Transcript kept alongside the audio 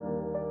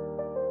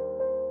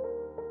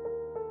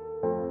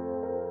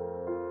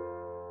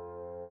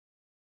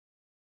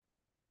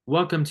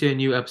Welcome to a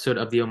new episode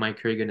of the Oh My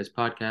Career Goodness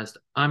podcast.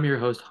 I'm your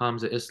host,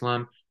 Hamza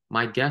Islam.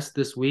 My guest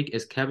this week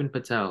is Kevin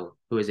Patel,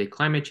 who is a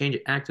climate change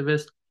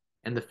activist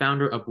and the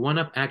founder of One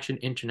Up Action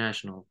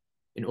International,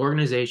 an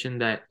organization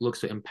that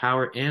looks to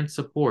empower and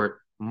support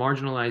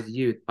marginalized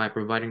youth by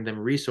providing them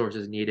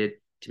resources needed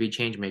to be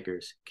change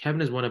makers.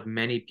 Kevin is one of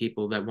many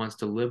people that wants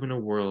to live in a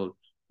world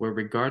where,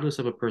 regardless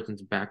of a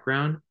person's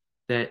background,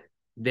 that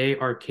they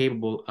are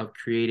capable of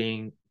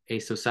creating a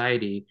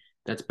society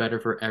that's better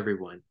for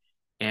everyone,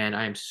 and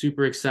I am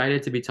super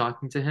excited to be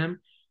talking to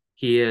him.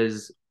 He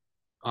has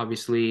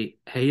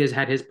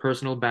had his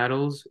personal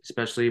battles,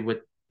 especially with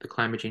the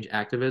climate change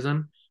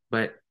activism,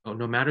 but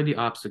no matter the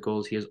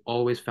obstacles, he has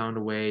always found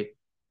a way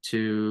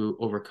to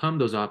overcome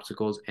those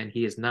obstacles, and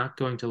he is not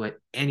going to let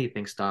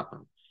anything stop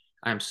him.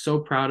 I am so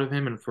proud of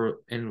him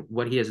and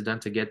what he has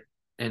done to get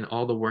and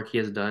all the work he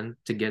has done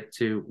to get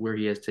to where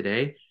he is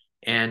today.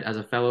 And as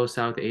a fellow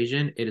South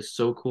Asian, it is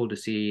so cool to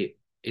see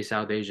a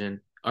South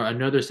Asian or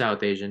another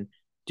South Asian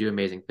do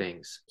amazing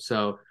things.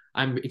 So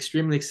I'm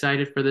extremely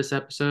excited for this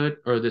episode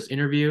or this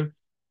interview,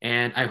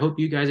 and I hope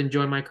you guys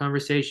enjoy my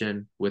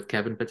conversation with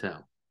Kevin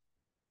Patel.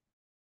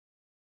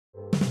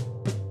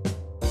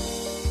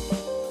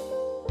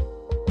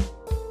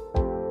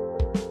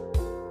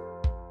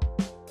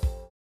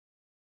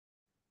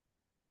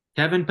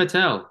 Kevin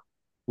Patel,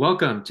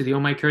 welcome to the Oh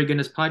My Curry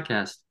Goodness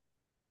podcast.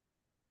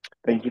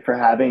 Thank you for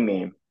having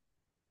me.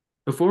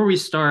 Before we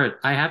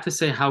start, I have to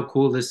say how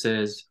cool this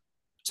is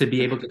to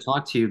be able to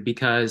talk to you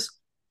because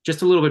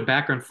just a little bit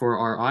background for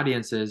our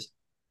audiences.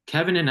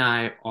 Kevin and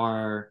I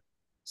are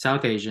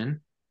South Asian.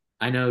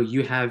 I know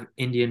you have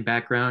Indian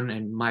background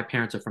and my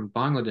parents are from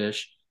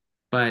Bangladesh,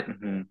 but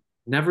hmm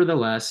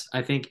nevertheless,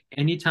 I think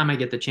anytime I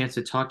get the chance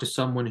to talk to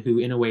someone who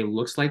in a way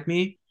looks like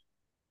me,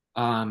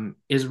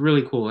 is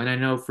really cool. And I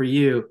know for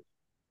you,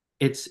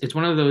 it's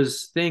one of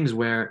those things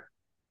where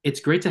it's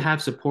great to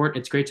have support.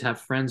 It's great to have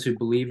friends who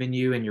believe in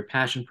you and your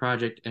passion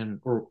project and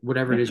or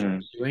whatever it is hmm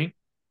you're doing.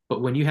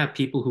 But when you have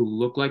people who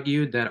look like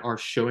you that are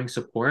showing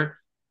support,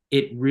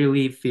 it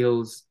really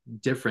feels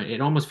different.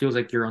 It almost feels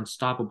like you're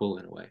unstoppable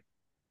in a way.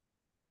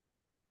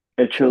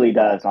 It truly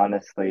does,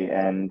 honestly.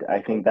 And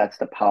I think that's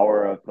the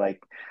power of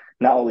like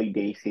not only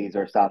Desis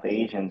or South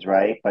Asians,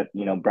 right? But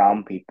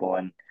brown people.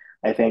 And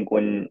I think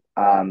when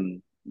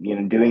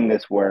doing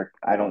this work,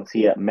 I don't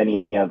see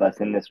many of us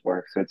in this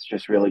work. So it's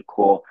just really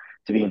cool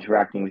to be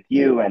interacting with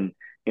you. And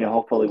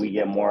hopefully we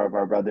get more of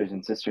our brothers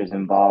and sisters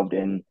involved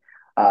in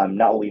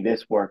not only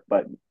this work,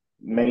 but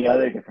many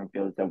other different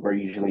fields that we're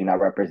usually not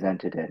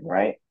represented in,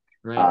 right?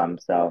 Right.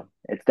 So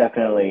it's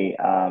definitely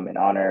an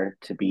honor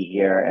to be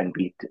here and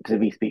to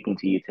be speaking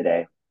to you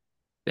today.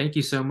 Thank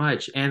you so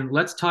much. And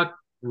let's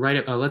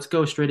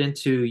go straight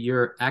into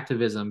your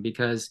activism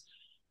because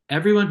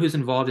everyone who's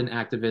involved in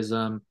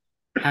activism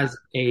has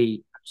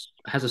a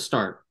has a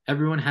start.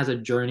 Everyone has a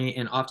journey,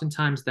 and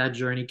oftentimes that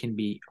journey can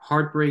be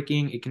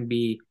heartbreaking. It can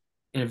be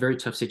in a very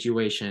tough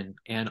situation.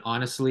 And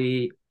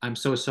honestly, I'm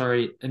so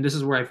sorry. And this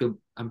is where I feel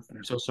I'm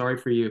so sorry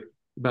for you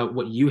about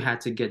what you had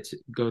to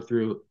go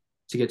through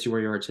to get to where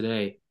you are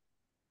today.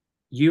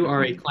 You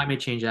are a hmm climate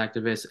change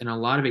activist, and a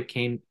lot of it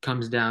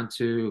comes down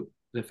to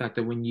the fact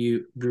that when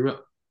you grew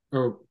up,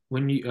 or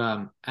when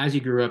you as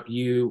you grew up,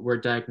 you were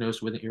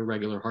diagnosed with an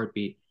irregular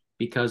heartbeat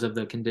because of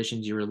the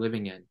conditions you were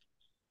living in.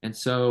 And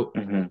so,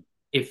 hmm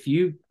if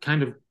you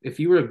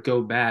were to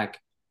go back,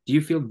 do you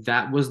feel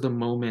that was the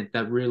moment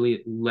that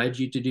really led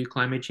you to do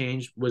climate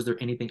change? Was there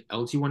anything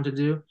else you wanted to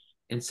do?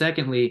 And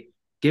secondly,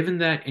 given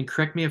that, and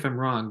correct me if I'm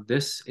wrong,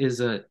 this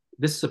is a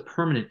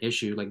permanent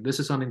issue. Like this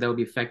is something that will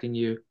be affecting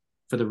you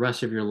for the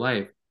rest of your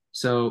life.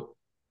 So,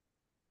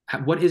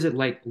 what is it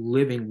like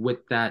living with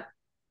that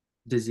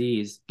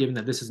disease, given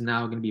that this is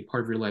now going to be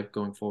part of your life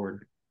going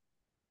forward?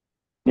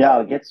 Yeah,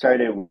 I'll get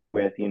started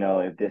with,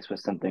 if this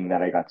was something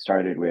that I got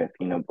started with,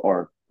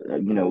 or,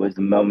 was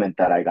the moment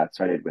that I got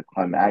started with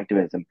climate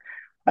activism.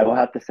 I will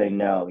have to say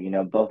no.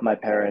 Both my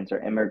parents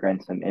are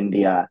immigrants from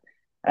India.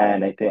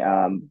 And I think,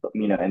 and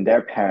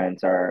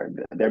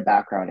their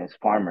background is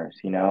farmers,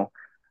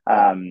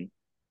 Um,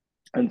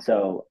 And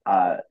so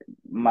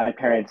my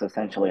parents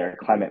essentially are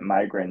climate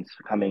migrants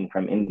coming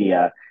from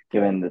India,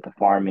 given that the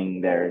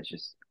farming there is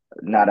just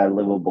not a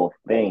livable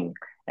thing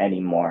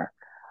anymore.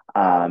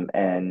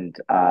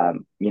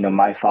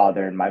 My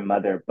father and my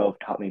mother both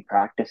taught me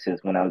practices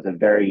when I was a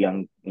very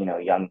young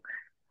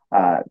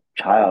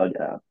child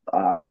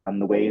on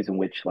the ways in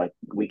which like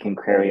we can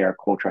carry our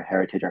cultural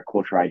heritage, our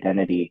cultural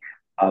identity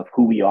of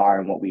who we are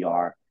and what we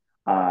are,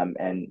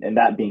 and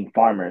that being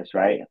farmers,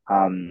 right?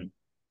 And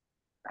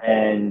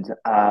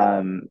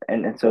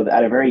so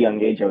at a very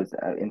young age I was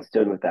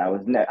instilled with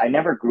that. I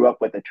never grew up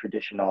with a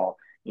traditional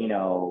you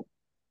know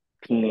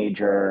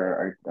teenager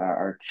or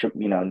a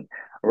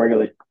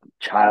regular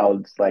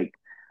child's like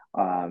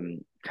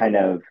kind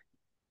of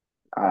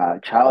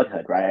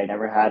childhood, right? I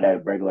never had a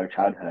regular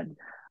childhood.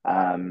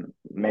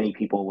 Many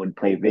people would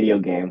play video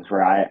games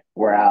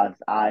whereas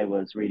I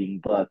was reading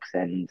books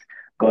and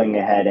going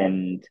ahead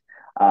and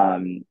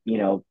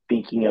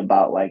thinking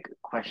about like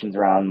questions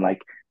around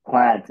like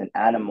plants and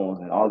animals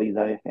and all these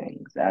other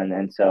things.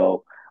 And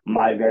so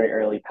my very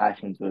early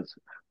passions was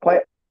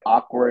quite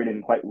awkward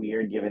and quite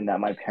weird, given that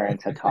my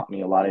parents had taught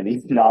me a lot of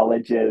these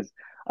knowledges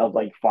of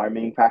like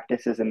farming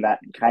practices, and that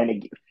kind of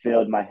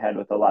filled my head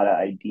with a lot of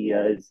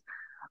ideas.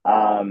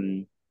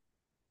 Um,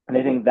 and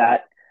I think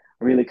that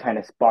really kind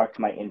of sparked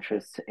my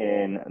interest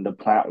in the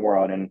plant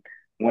world. And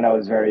when I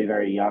was very,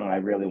 very young, I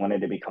really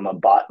wanted to become a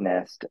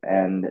botanist.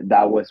 And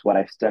that was what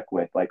I stuck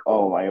with. Like,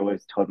 oh, I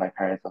always told my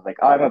parents, I was like,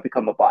 oh, I'm gonna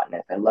become a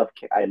botanist. I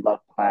love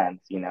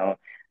plants, you know.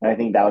 And I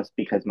think that was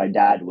because my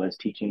dad was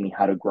teaching me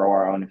how to grow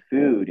our own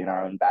food in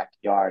our own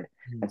backyard.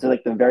 And Mm. so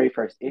like the very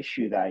first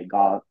issue that I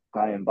got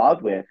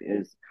involved with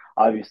is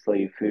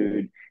obviously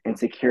food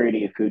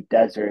insecurity, food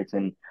deserts,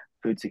 and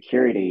food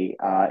security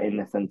in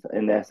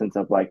the essence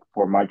of like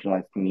for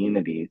marginalized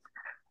communities.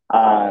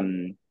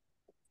 Um,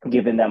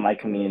 Given that my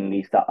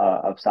community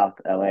of South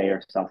LA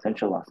or South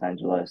Central Los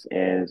Angeles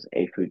is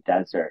a food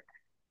desert,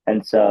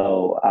 and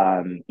so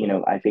you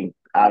know, I think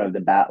out of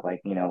the bat,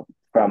 like you know,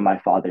 from my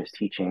father's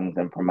teachings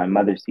and from my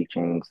mother's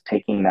teachings,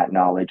 taking that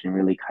knowledge and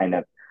really kind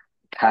of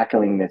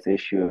tackling this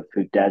issue of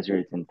food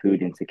deserts and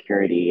food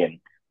insecurity and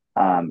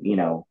you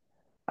know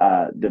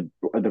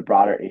the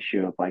broader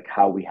issue of like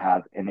how we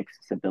have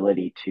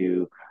inaccessibility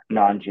to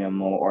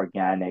non-GMO,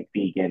 organic,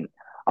 vegan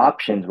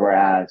options,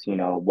 whereas you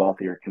know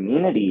wealthier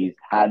communities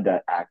had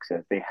that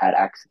access. They had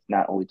access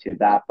not only to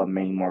that, but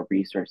many more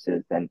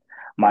resources than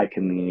my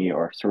community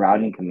or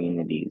surrounding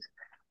communities.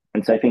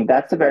 And so I think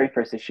that's the very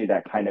first issue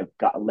that kind of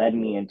got led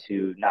me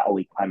into not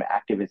only climate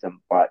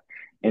activism but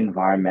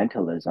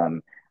environmentalism.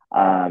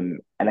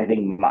 And I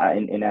think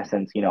in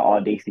essence, you know,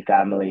 all Dacey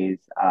families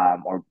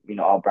or you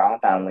know all Brown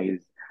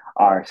families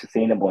are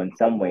sustainable in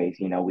some ways.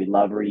 You know, we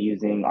love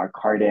reusing our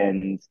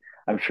cartons.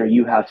 I'm sure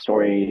you have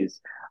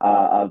stories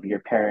of your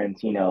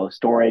parents, you know,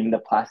 storing the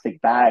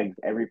plastic bags,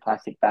 every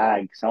plastic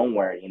bag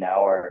somewhere, you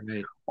know,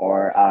 Right.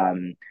 or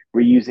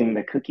reusing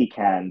the cookie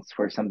cans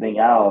for something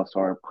else,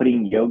 or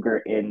putting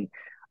yogurt in,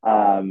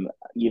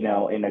 you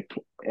know,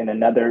 in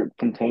another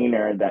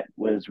container that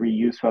was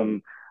reused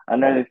from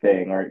another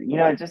thing, or you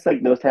know, just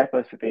like those type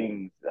of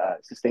things.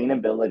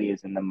 Sustainability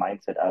is in the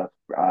mindset of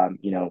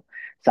you know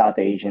South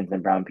Asians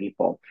and brown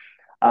people.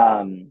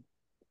 Um,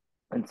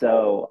 and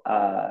so,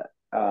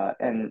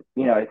 and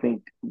you know, I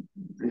think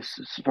this,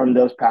 from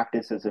those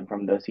practices and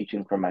from those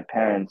teachings from my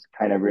parents,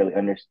 kind of really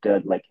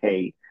understood like,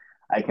 hey,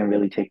 I can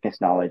really take this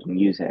knowledge and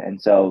use it.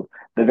 And so,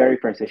 the very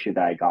first issue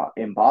that I got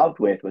involved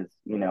with was,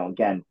 you know,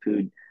 again,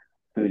 food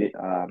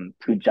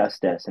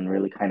justice, and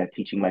really kind of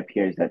teaching my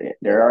peers that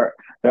there are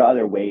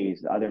other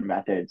ways, other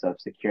methods of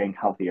securing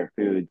healthier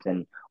foods,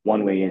 and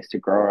one way is to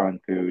grow our own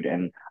food,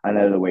 and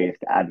another way is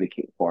to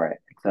advocate for it.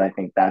 So I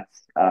think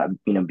that's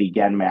you know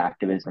began my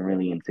activism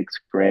really in sixth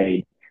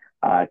grade,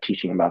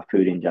 teaching about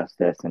food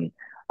injustice and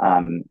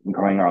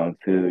growing our own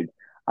food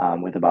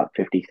with about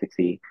 50,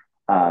 60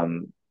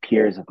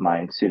 peers of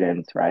mine,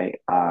 students, right?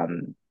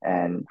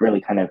 And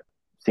really kind of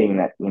seeing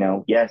that, you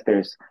know, yes,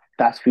 there's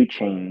fast food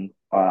chain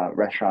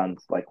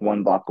restaurants like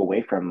one block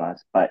away from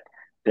us, but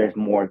there's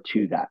more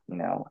to that, you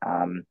know.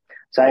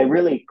 So I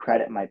really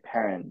credit my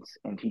parents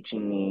in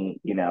teaching me,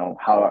 you know,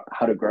 how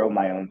to grow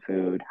my own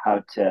food,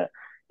 how to,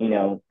 you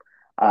know,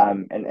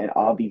 and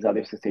all these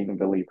other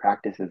sustainability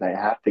practices. I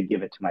have to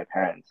give it to my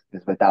parents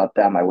because without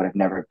them, I would have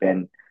never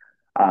been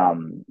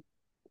um,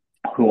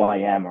 who I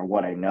am or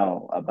what I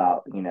know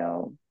about, you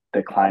know,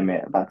 the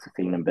climate, about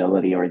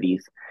sustainability, or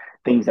these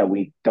things that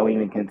we don't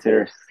even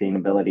consider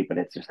sustainability, but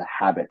it's just a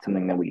habit,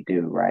 something that we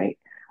do, right?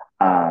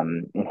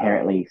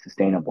 Inherently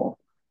sustainable.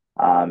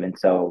 And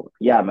so,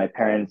 yeah, my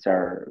parents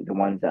are the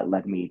ones that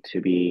led me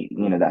to be,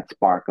 you know, that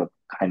spark of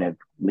kind of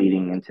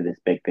leading into this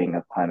big thing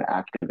of climate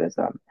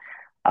activism.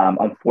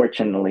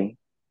 Unfortunately,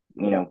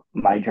 you know,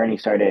 my journey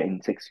started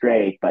in sixth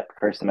grade, but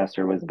first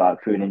semester was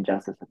about food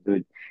injustice and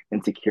food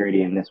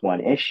insecurity in this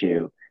one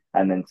issue.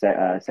 And then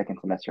second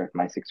semester of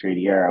my sixth grade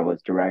year, I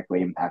was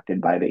directly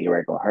impacted by the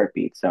irregular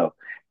heartbeat. So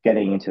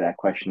getting into that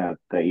question of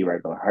the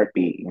irregular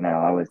heartbeat, you know,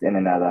 I was in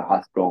and out of the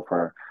hospital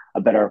for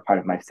a better part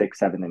of my sixth,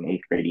 seventh, and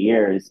eighth grade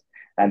years.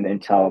 And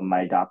until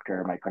my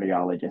doctor, my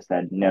cardiologist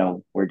said,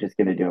 no, we're just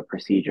going to do a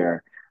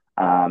procedure.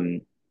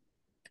 Um,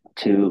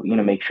 to you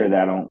know make sure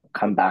that I don't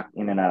come back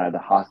in and out of the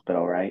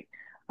hospital, right?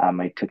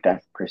 I took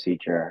that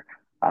procedure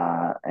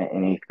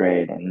in eighth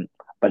grade, and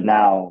but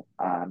now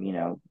you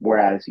know,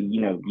 whereas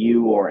you know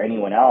you or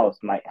anyone else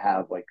might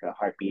have like a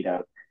heartbeat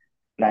of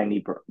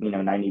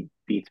 90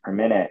 beats per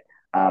minute,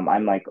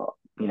 I'm like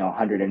you know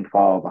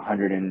 112,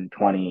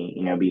 120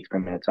 you know beats per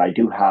minute. So I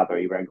do have a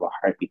irregular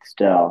heartbeat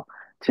still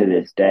to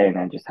this day, and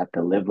I just have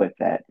to live with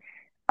it.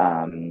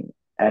 Um,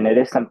 and it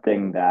is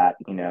something that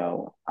you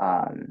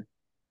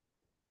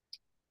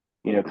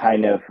know,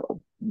 kind of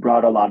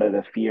brought a lot of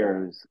the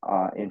fears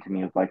into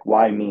me of like,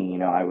 why me? You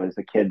know, I was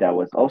a kid that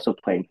was also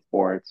playing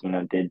sports, you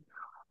know, did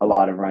a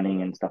lot of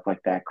running and stuff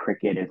like that.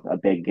 Cricket is a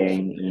big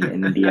game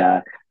in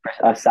India.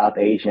 For us South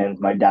Asians,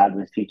 my dad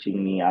was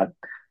teaching me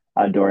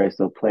outdoors,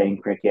 so playing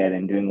cricket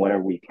and doing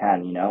whatever we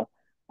can, you know.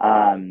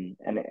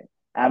 And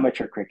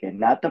amateur cricket,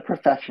 not the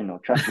professional.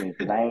 Trust me,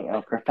 because I ain't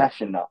a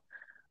professional.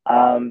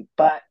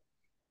 But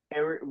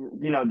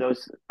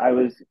those I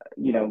was,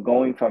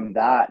 going from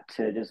that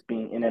to just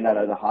being in and out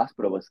of the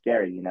hospital was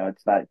scary.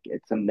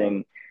 It's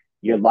something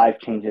your life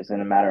changes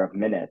in a matter of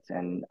minutes,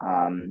 and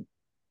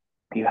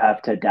you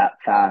have to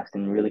adapt fast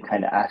and really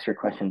kind of ask your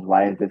questions.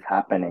 Why is this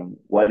happening?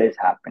 What is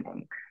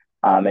happening?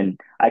 And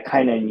I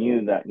kind of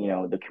knew that,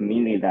 the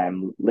community that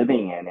I'm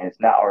living in is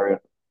not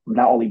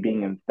only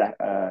being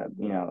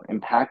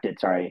impacted,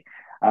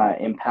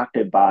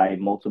 impacted by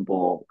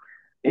multiple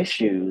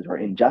issues or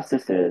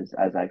injustices,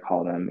 as I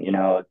call them.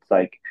 It's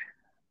like,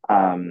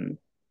 um,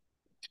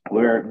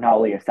 we're not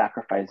only a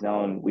sacrifice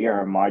zone, we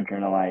are a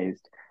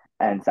marginalized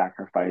and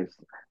sacrifice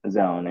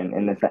zone. And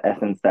in the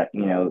essence that,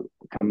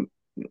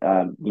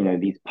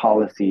 these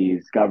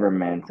policies,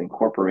 governments, and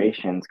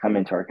corporations come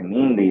into our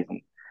communities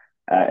and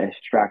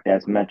extract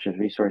as much as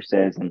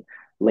resources and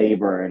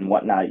labor and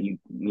whatnot,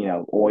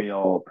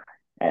 oil,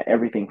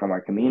 everything from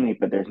our community,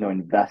 but there's no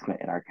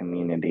investment in our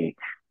community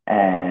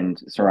and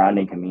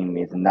surrounding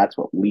communities, and that's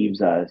what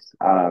leaves us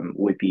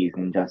with these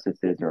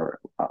injustices or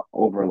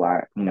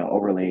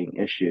overlaying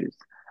issues.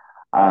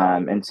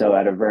 And so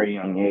at a very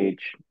young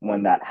age,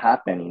 when that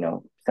happened,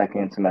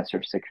 second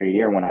semester, sixth grade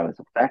year, when I was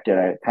affected,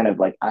 I kind of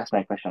like asked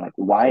my question, like,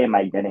 why am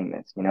I getting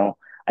this?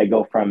 I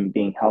go from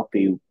being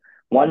healthy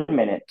one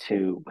minute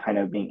to kind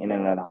of being in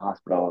and out of the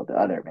hospital the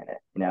other minute,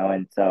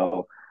 and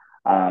so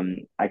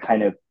I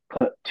kind of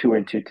put two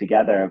and two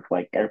together of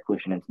like air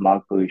pollution and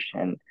smog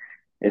pollution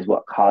is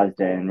what caused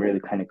it, and really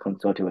kind of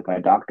consulted with my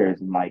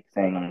doctors and like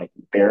saying like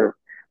they're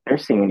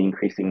seeing an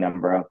increasing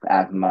number of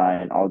asthma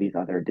and all these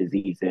other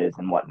diseases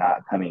and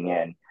whatnot coming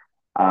in.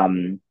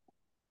 Um,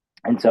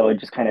 and so it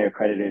just kind of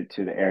accredited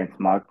to the air and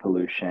smog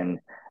pollution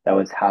that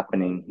was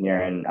happening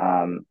here in,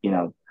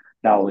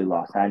 not only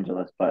Los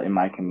Angeles, but in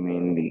my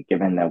community,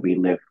 given that we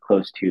live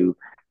close to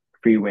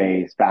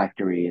freeways,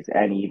 factories,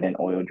 and even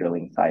oil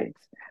drilling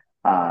sites.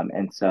 And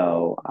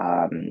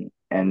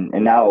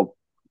now,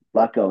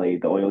 luckily,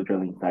 the oil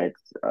drilling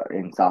sites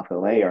in South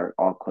LA are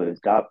all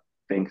closed up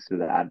thanks to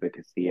the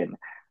advocacy and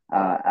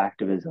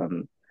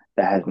activism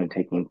that has been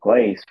taking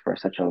place for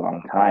such a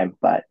long time.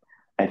 But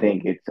I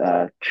think it's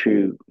a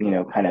true,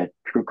 kind of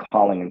true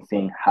calling and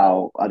seeing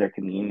how other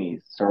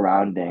communities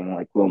surrounding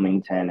like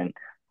Wilmington and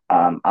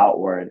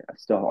outward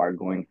still are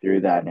going through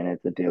that. And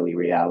it's a daily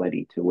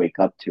reality to wake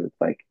up to. It's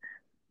like,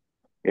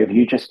 if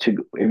you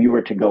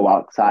were to go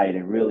outside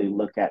and really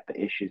look at the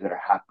issues that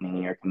are happening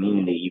in your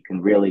community, you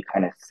can really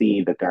kind of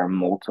see that there are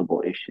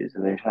multiple issues.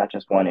 There's not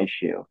just one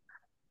issue.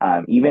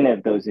 Even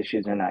if those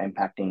issues are not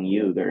impacting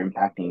you, they're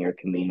impacting your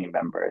community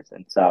members.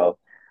 And so,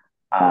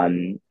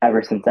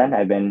 ever since then,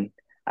 I've been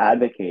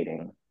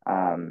advocating.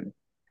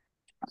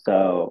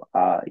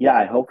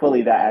 Yeah,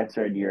 hopefully that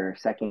answered your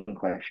second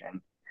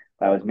question.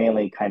 I was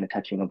mainly kind of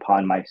touching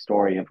upon my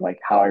story of like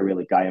how I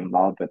really got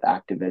involved with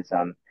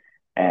activism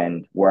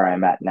and where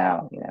I'm at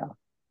now.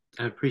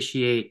 I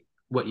appreciate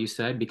what you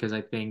said because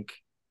I think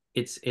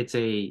it's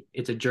a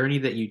journey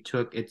that you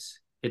took. It's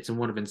a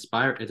one of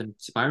inspire it's an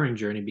inspiring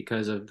journey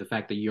because of the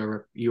fact that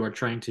you are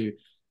trying to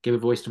give a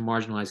voice to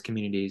marginalized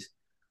communities,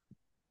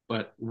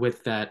 but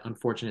with that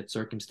unfortunate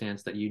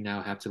circumstance that you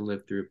now have to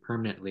live through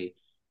permanently.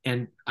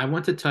 And I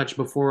want to touch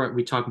before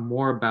we talk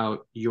more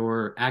about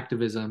your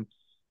activism.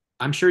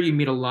 I'm sure you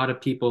meet a lot of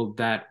people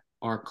that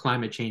are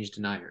climate change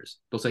deniers.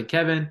 They'll say,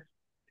 Kevin,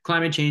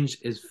 climate change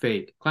is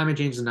fake. Climate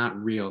change is not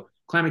real.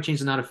 Climate change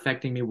is not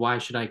affecting me. Why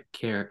should I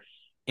care?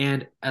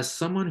 And as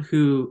someone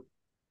who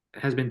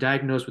has been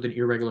diagnosed with an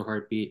irregular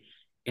heartbeat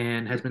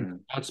and has been Mhm.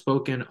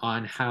 outspoken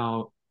on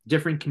how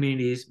different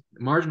communities,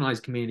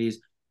 marginalized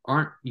communities,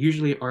 aren't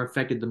usually are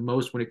affected the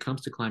most when it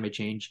comes to climate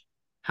change.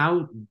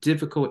 How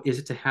difficult is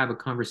it to have a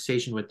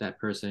conversation with that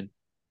person?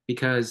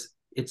 Because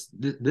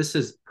this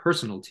is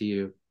personal to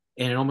you,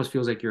 and it almost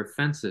feels like you're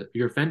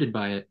offended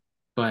by it,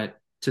 but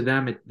to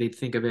them, they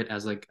think of it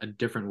as like a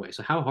different way.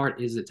 So how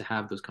hard is it to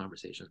have those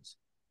conversations?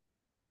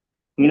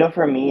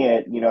 For me,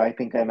 I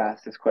think I'm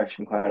asked this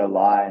question quite a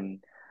lot,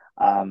 and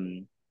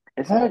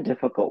it's not a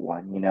difficult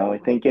one. I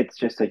think it's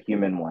just a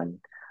human one.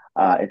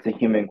 It's a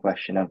human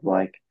question of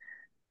like,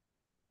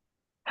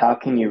 how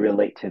can you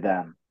relate to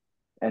them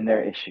and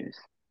their issues?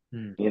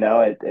 Hmm.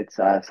 It's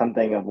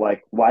something of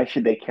like, why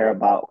should they care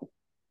about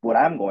what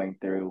I'm going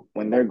through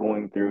when they're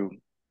going through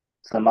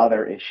some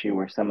other issue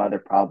or some other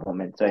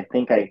problem? And so I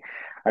think I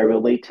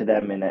relate to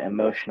them in an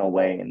emotional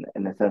way,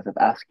 in the sense of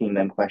asking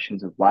them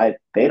questions of why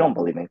they don't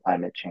believe in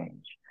climate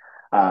change.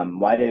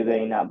 Why do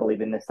they not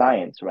believe in the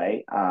science,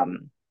 right?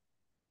 And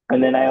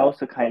then I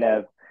also kind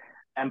of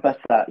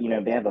empathize.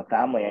 If they have a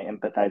family, I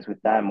empathize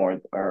with them, or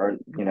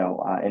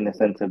in the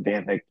sense of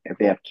if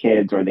they have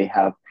kids or they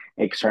have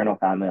external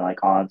family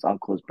like aunts,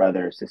 uncles,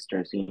 brothers,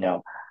 sisters,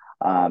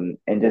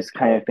 and just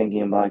kind of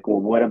thinking about like,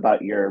 well, what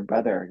about your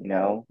brother?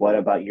 What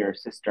about your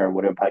sister?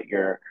 What about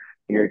your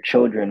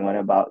children? What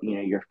about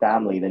your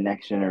family, the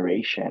next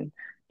generation?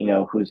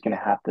 Who's going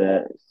to have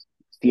to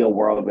see a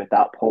world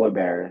without polar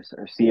bears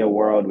or see a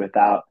world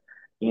without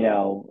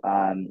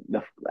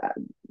the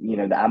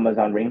the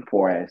Amazon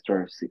rainforest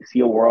or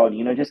see a world,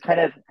 just kind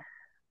of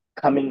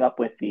coming up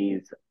with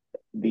these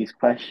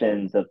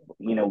questions of,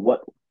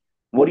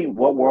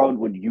 what world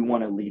would you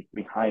want to leave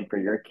behind for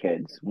your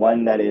kids?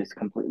 One that is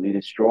completely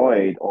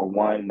destroyed, or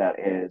one that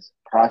is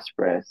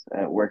prosperous,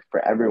 works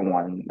for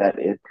everyone, that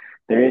is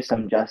there is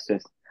some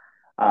justice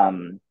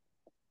um,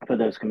 for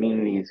those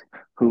communities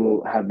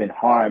who have been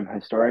harmed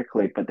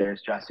historically, but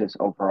there's justice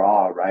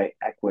overall, right?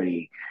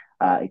 Equity,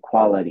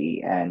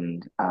 equality,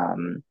 and I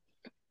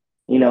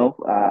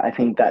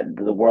think that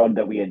the world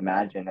that we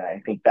imagine, and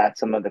I think that's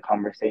some of the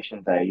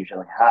conversations that I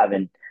usually have.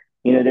 And,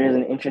 there's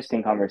an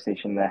interesting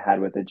conversation that I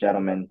had with a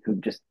gentleman who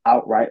just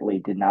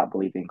outrightly did not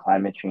believe in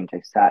climate change.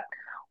 I sat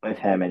with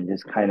him and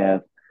just kind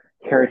of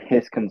heard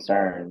his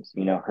concerns,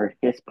 heard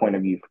his point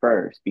of view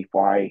first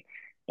before I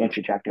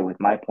interjected with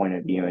my point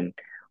of view, and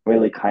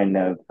really kind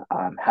of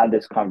had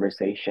this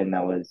conversation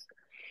that was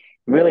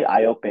really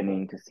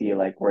eye-opening to see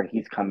like where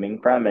he's coming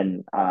from.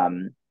 And,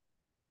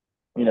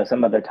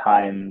 some other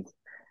times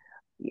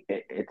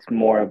it's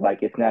more of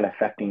like it's not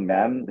affecting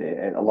them.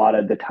 A lot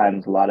of the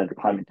times, a lot of the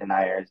climate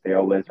deniers, they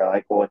always are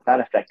like, well, it's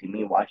not affecting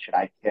me, why should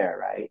I care,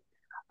 right?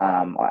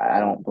 I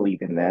don't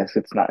believe in this,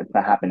 it's not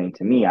happening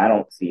to me, I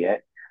don't see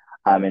it.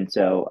 And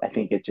so I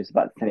think it's just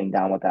about sitting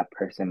down with that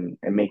person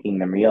and making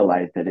them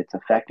realize that it's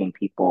affecting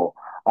people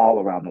all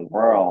around the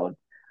world.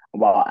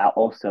 While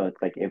also,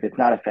 it's like if it's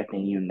not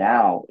affecting you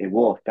now, it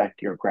will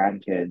affect your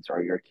grandkids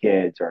or your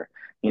kids, or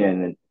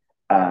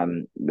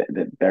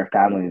their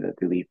family that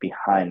they leave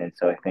behind. And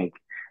so I think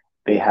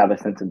they have a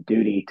sense of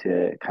duty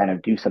to kind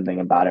of do something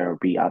about it or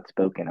be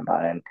outspoken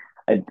about it.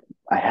 And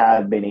I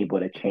have been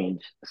able to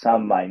change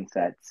some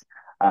mindsets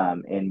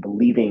in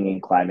believing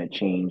in climate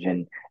change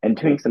and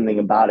doing something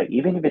about it,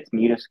 even if it's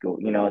minuscule.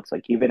 It's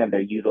like even if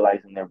they're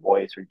utilizing their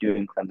voice or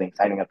doing something,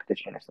 signing a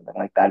petition or something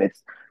like that.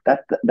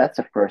 That's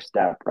a first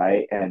step,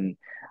 right? And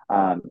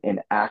in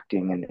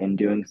acting and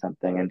doing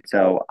something. And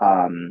so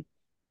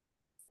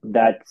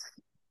that's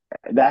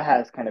that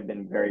has kind of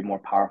been very more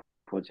powerful.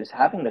 Just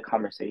having the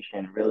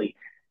conversation, really,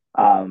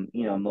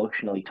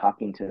 emotionally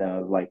talking to them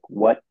of like,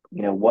 what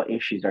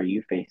issues are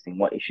you facing?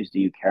 What issues do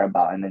you care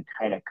about? And then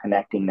kind of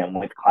connecting them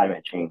with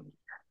climate change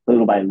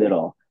little by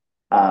little,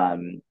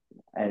 um,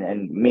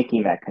 and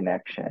making that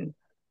connection.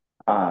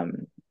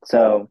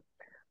 So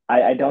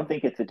I don't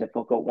think it's a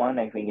difficult one.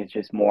 I think it's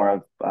just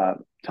more of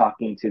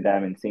talking to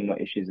them and seeing what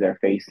issues they're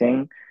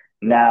facing.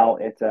 Now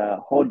it's a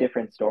whole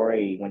different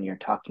story when you're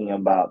talking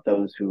about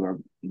those who are,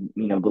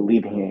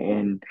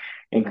 believing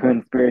in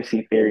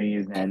conspiracy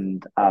theories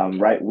and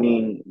right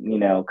wing,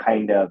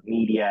 kind of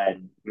media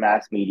and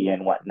mass media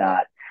and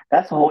whatnot.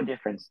 That's a whole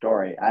different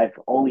story. I've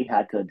only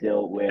had to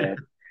deal with,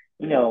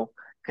 you know,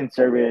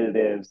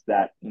 conservatives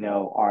that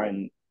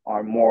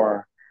are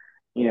more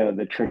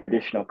the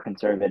traditional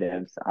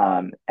conservatives.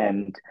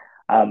 And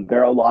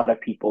there are a lot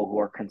of people who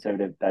are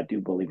conservative that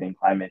do believe in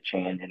climate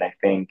change. And I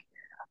think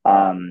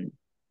um,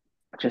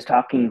 just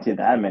talking to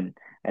them and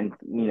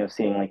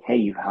saying like, hey,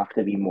 you have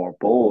to be more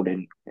bold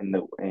in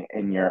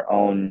your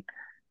own,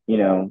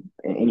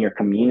 in your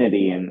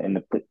community and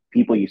the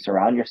people you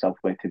surround yourself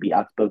with, to be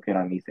outspoken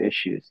on these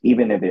issues.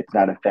 Even if it's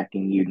not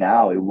affecting you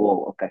now, it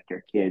will affect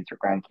your kids or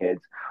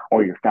grandkids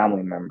or your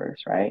family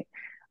members, right?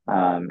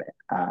 Um,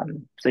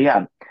 so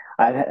yeah,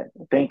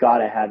 thank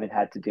God I haven't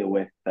had to deal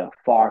with the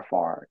far,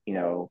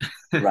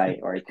 right,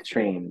 or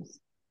extremes.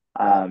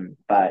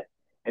 But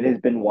it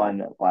has been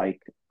one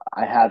like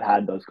I have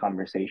had those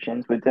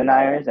conversations with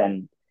deniers,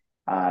 and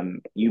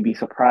you'd be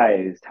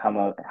surprised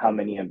how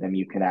many of them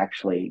you can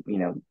actually,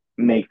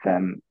 make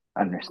them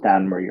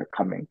understand where you're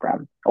coming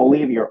from.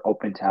 Only if you're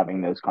open to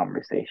having those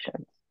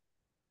conversations.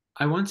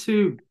 I want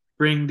to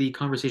bring the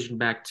conversation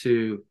back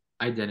to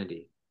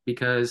identity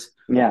because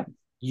Yeah.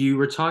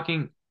 you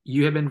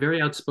have been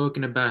very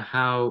outspoken about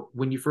how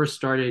when you first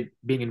started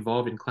being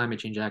involved in climate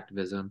change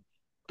activism,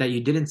 that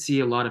you didn't see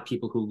a lot of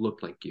people who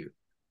looked like you.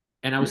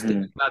 And I was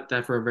thinking Hmm. about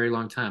that for a very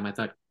long time. I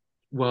thought,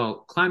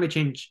 well, climate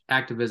change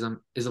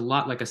activism is a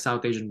lot like a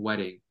South Asian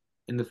wedding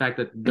in the fact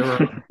that there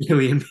are a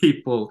billion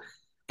people.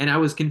 And I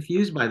was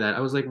confused by that. I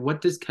was like, what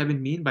does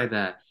Kevin mean by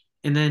that?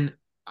 And then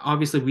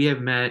obviously we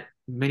have met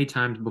many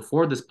times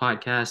before this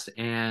podcast,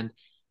 and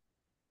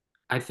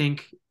I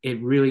think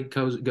it really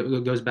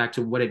goes back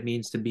to what it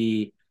means to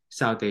be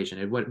South Asian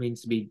and what it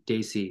means to be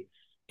Desi.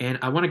 And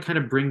I want to kind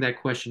of bring that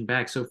question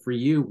back. So for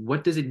you,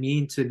 what does it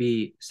mean to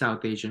be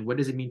South Asian? What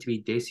does it mean to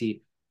be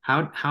Desi?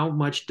 How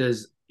much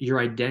does your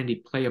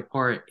identity play a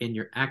part in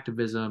your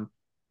activism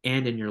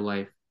and in your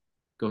life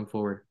going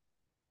forward?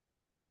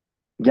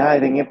 Yeah,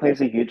 I think it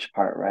plays a huge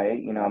part, right?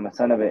 I'm a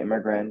son of an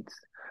immigrant.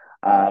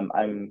 I'm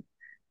a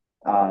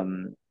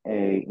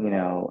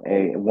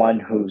one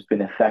who's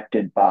been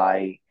affected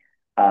by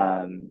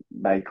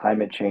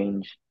climate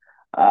change,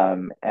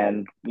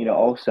 and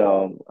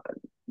also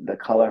the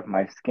color of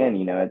my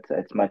skin.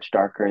 It's much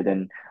darker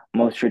than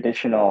most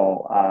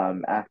traditional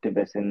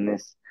activists in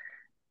this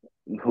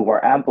who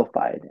are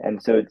amplified,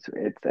 and so it's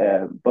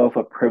both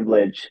a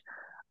privilege,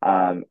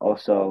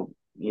 also.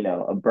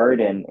 a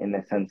burden in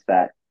the sense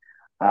that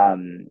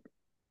um,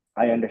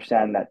 I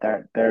understand that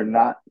there are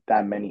not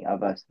that many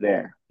of us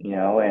there,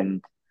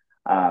 and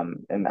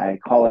I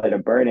call it a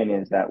burden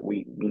is that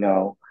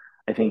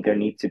I think there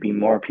needs to be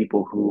more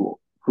people who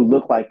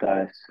look like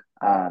us,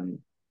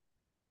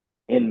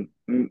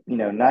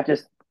 not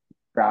just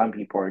brown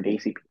people or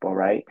Desi people,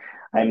 right?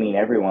 I mean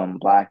everyone,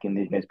 Black,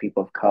 Indigenous,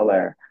 people of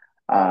color,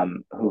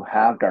 who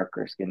have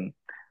darker skin,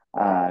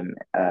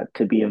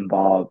 to be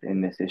involved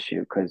in this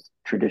issue because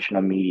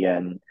traditional media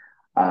and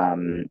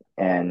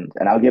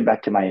I'll get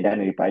back to my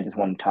identity, but I just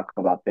want to talk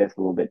about this a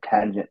little bit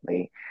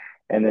tangentially,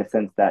 in the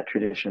sense that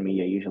traditional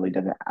media usually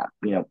doesn't,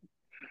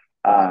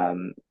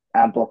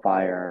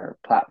 amplify or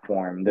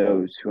platform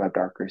those who have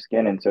darker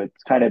skin, and so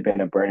it's kind of been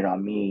a burden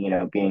on me,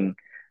 being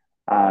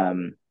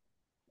um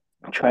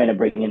trying to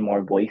bring in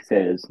more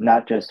voices,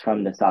 not just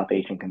from the South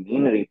Asian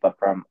community, but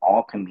from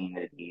all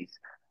communities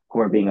who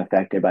are being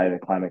affected by the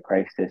climate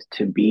crisis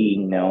to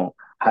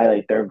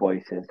highlight their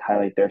voices,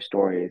 highlight their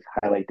stories,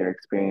 highlight their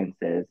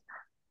experiences,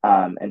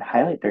 and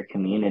highlight their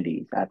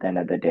communities at the end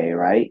of the day,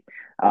 right?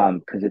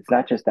 Because it's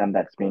not just them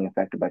that's being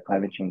affected by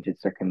climate change,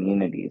 it's their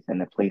communities and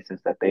the places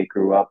that they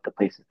grew up, the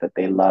places that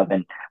they love.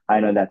 And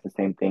I know that's the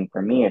same thing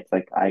for me. It's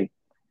like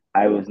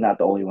I was not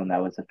the only one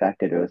that was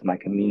affected. It was my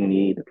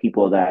community, the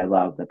people that I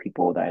love, the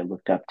people that I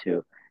looked up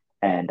to,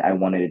 and I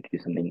wanted to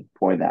do something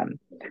for them.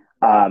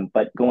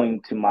 But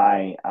going to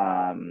my,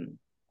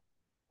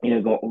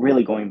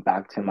 really going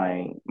back to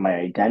my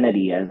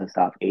identity as a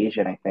South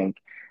Asian, I think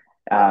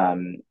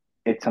um,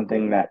 it's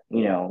something that,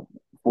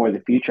 for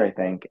the future, I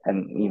think,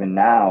 and even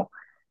now,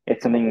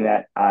 it's something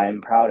that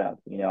I'm proud of.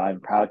 I'm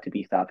proud to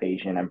be South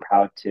Asian. I'm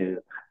proud to,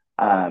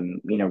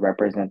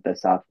 represent the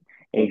South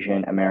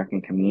Asian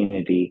American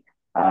community,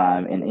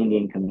 and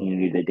Indian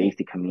community, the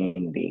Desi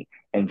community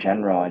in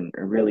general, and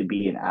really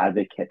be an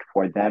advocate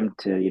for them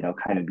to,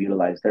 kind of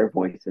utilize their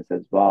voices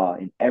as well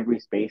in every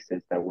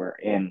spaces that we're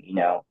in,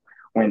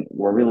 when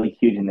we're really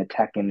huge in the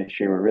tech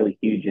industry, we're really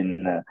huge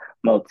in the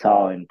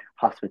motel and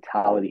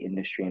hospitality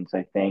industry. And so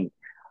I think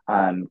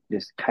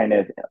just kind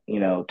of,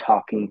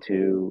 talking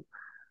to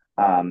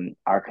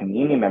our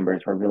community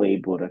members, we're really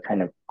able to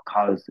kind of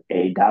cause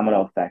a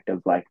domino effect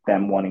of like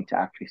them wanting to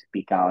actually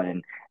speak out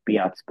and be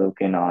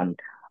outspoken on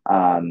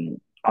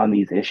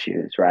these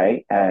issues,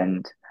 right?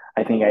 And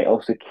I think I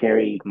also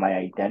carried my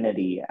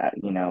identity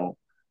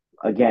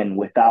again,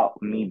 without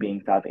me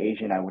being South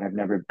Asian, I would have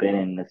never been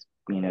in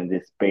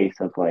this space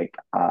of like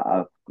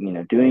of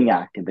doing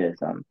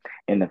activism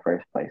in the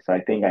first place. So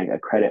I think I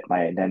credit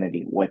my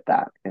identity with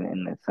that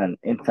in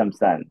some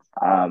sense.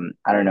 I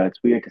don't know,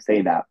 it's weird to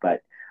say that,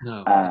 but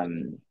No.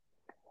 um,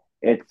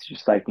 it's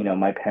just like,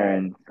 my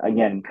parents,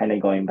 again, kind of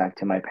going back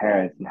to my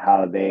parents and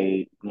how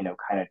they,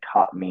 kind of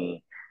taught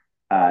me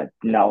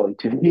not only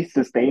to be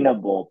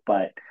sustainable,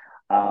 but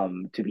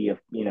to be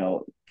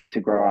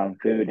to grow our own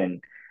food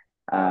and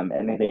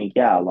I think,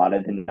 yeah, a lot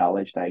of the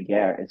knowledge that I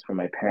get is from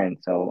my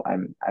parents. So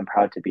I'm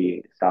proud to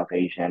be South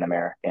Asian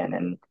American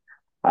and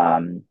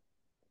um,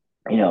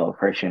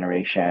 first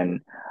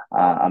generation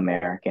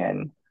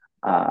American,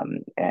 and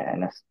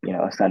a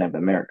son of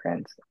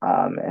immigrants.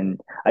 And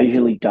I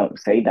usually don't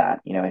say that.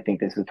 I think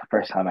this is the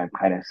first time I'm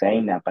kind of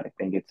saying that, but I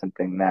think it's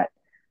something that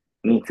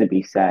needs to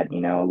be said.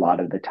 A lot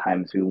of the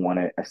times we want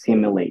to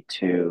assimilate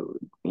to,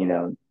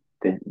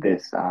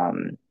 this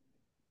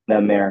the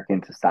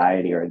American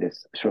society or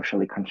this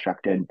socially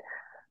constructed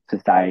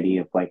society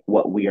of like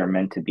what we are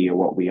meant to be or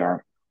what we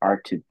are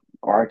to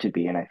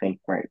be. And I think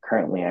right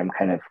currently I'm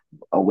kind of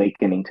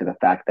awakening to the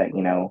fact that,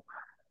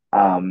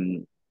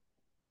 um,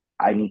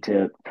 I need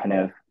to kind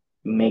of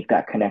make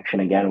that connection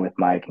again with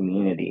my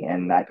community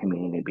and that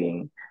community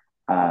being,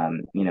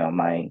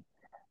 my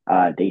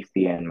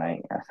Desi and my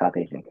South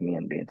Asian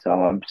community. And so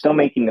I'm still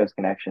making those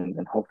connections,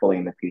 and hopefully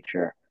in the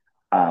future,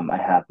 I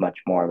have much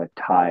more of a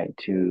tie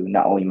to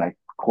not only my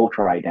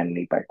cultural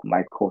identity, but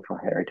my cultural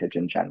heritage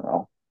in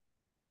general.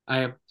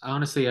 I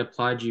honestly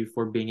applaud you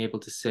for being able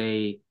to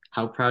say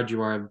how proud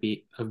you are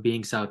of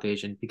being South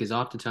Asian because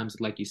oftentimes,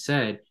 like you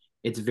said,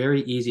 it's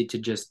very easy to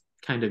just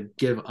kind of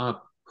give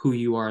up who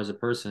you are as a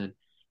person.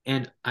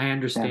 And I Yeah.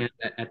 understand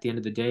that at the end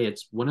of the day,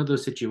 it's one of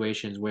those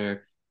situations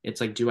where it's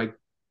like, do I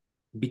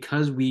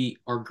because we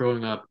are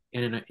growing up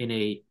in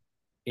a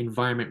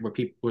environment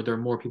where there are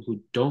more people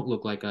who don't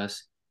look like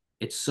us,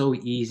 it's so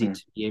easy Mm.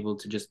 to be able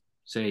to just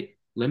say,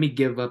 let me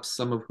give up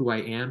some of who I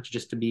am to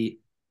just to be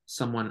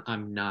someone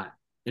I'm not.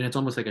 And it's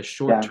almost like a Yeah.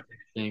 short-term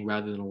thing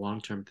rather than a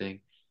long-term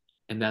thing.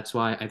 And that's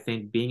why I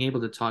think being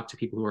able to talk to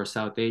people who are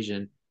South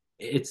Asian,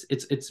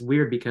 it's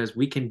weird because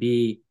we can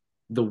be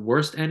the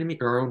worst enemy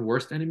or our own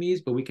worst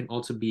enemies, but we can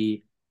also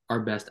be our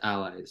best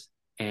allies.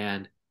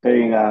 And There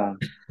you go.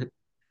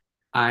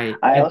 I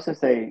I and also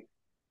say,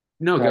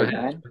 no, go sorry, go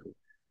ahead. ahead.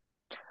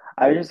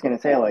 I was just gonna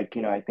say, like,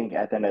 I think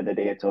at the end of the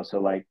day, it's also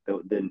like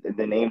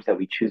the names that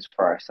we choose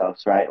for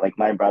ourselves, right? Like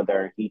my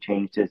brother, he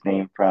changed his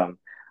name from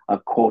a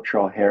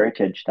cultural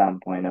heritage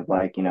standpoint of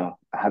like,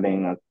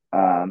 having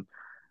a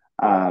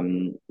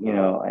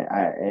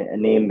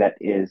name that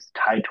is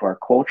tied to our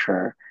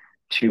culture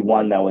to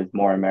one that was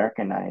more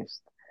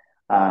Americanized.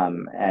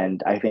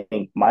 And I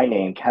think my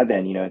name,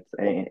 Kevin, it's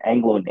an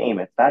Anglo name.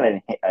 It's not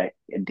a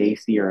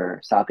Desi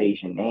or South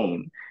Asian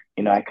name.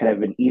 I could have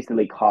been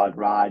easily called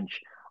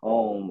Raj,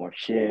 Om, or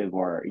Shiv,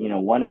 or,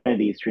 one of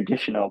these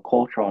traditional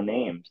cultural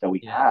names that we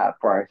Yeah. have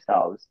for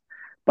ourselves.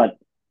 But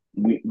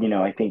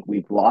I think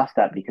we've lost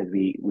that because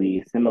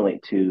we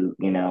assimilate to,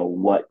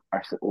 what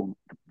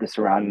the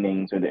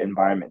surroundings or the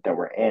environment that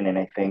we're in. And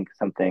I think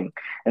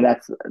and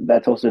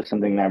that's also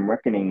something that I'm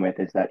reckoning with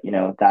is that,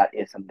 that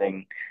is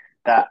something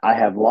that I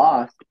have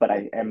lost, but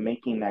I am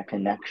making that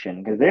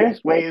connection because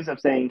there's ways of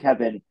saying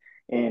Kevin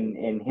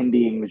in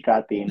Hindi and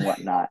Gujarati and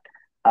whatnot,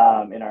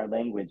 in our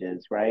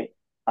languages, right?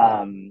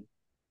 Yeah.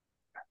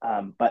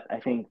 Um, but I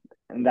think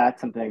that's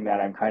something that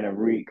I'm kind of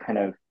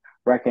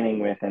reckoning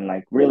with and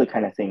like really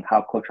kind of seeing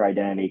how cultural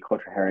identity,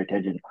 cultural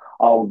heritage, and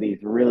all of these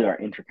really are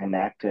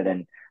interconnected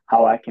and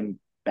how I can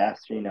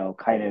best,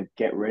 kind of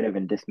get rid of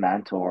and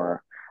dismantle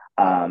or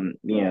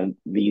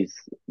these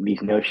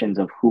notions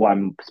of who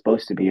I'm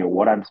supposed to be or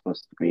what I'm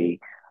supposed to be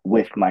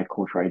with my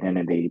cultural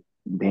identity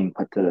being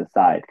put to the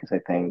side because I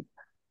think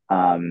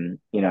at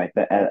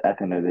the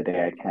end of the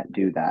day, I can't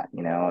do that.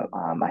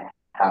 I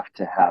have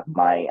to have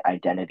my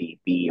identity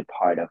be a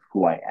part of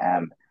who I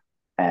am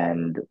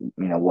and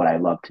what I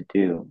love to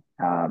do.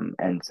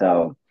 And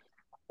so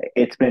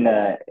it's been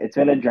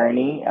a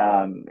journey.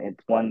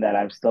 It's one that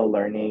I'm still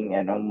learning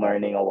and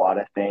unlearning a lot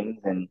of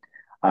things, and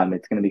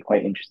it's going to be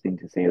quite interesting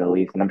to say the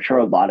least. And I'm sure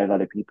a lot of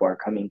other people are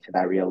coming to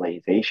that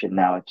realization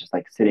now. It's just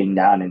like sitting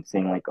down and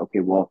saying, like, okay,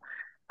 well,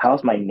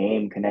 how's my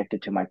name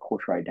connected to my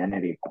cultural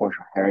identity,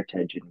 cultural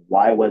heritage, and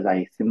why was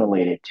I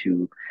assimilated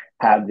to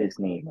have this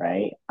name,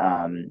 right?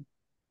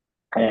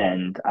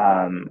 And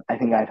I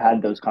think I've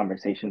had those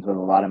conversations with a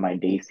lot of my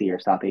Desi or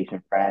South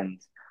Asian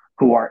friends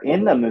who are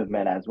in the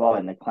movement as well,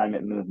 in the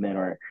climate movement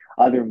or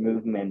other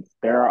movements.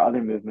 There are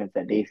other movements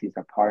that Desis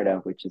are part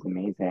of, which is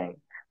amazing.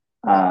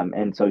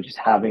 And so just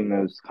having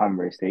those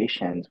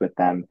conversations with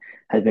them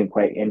has been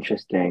quite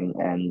interesting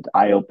and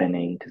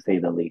eye-opening to say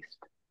the least.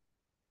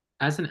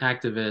 As an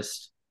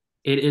activist,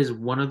 it is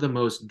one of the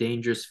most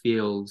dangerous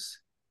fields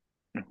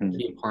to Hmm.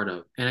 be a part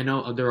of. And I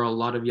know there are a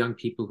lot of young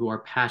people who are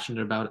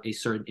passionate about a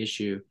certain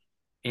issue.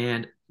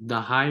 And the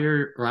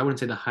higher, or I wouldn't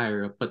say the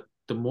higher, but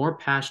the more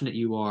passionate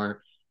you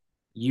are,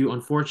 you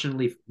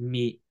unfortunately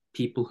meet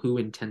people who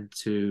intend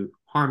to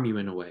harm you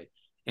in a way.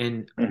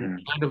 And Hmm.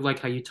 kind of like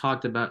how you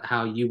talked about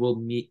how you will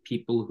meet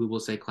people who will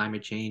say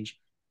climate change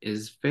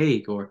is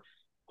fake or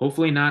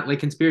hopefully not like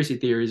conspiracy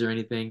theories or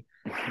anything.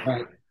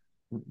 But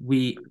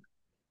we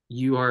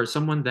you are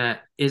someone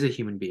that is a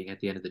human being at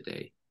the end of the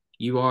day.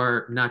 You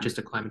are not just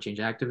a climate change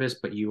activist,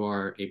 but you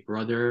are a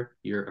brother,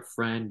 you're a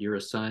friend, you're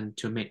a son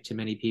to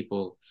many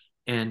people.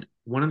 And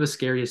one of the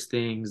scariest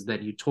things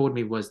that you told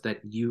me was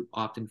that you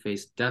often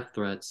face death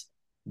threats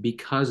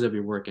because of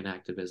your work in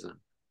activism.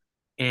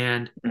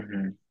 And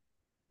Hmm.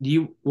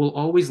 you will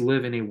always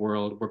live in a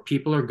world where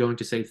people are going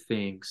to say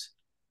things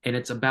and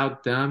it's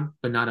about them,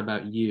 but not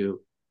about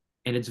you.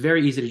 And it's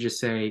very easy to just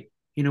say,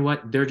 you know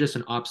what, they're just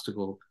an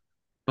obstacle.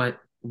 But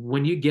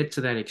when you get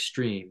to that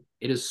extreme,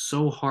 it is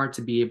so hard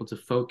to be able to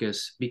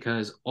focus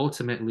because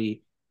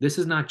ultimately, this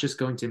is not just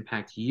going to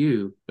impact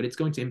you, but it's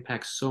going to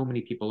impact so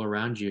many people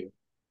around you.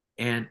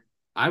 And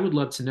I would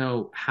love to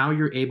know how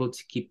you're able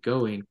to keep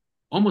going,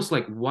 almost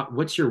like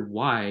what's your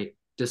why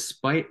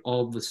despite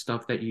all the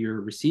stuff that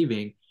you're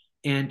receiving?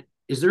 And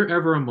is there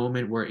ever a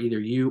moment where either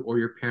you or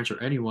your parents or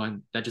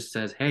anyone that just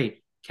says,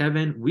 "Hey,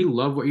 Kevin, we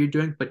love what you're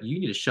doing, but you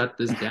need to shut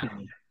this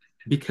down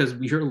because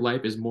your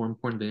life is more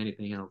important than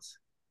anything else."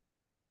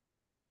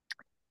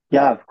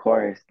 Yeah, of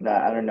course. No,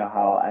 I don't know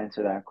how I'll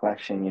answer that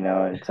question.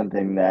 It's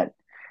something that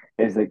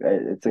is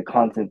it's a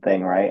constant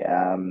thing, right?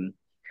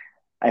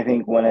 I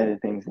think one of the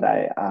things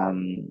that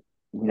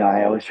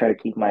I always try to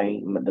keep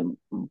the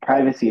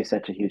privacy is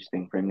such a huge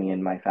thing for me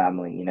and my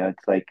family.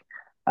 It's like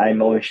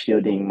I'm always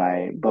shielding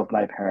both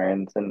my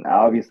parents, and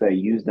obviously I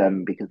use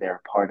them because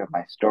they're part of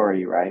my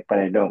story, right? But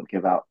I don't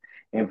give out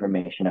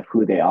information of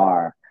who they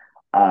are.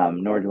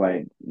 Nor do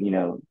I,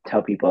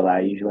 tell people that I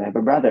usually have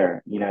a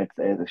brother.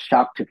 It's a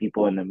shock to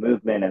people in the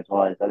movement as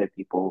well as other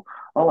people.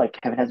 Oh, like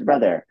Kevin has a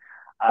brother.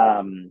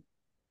 Um,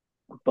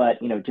 but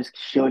just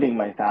shielding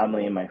my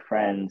family and my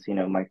friends,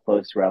 my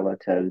close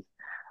relatives,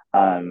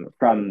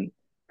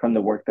 from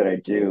the work that I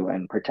do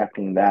and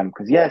protecting them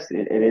because yes,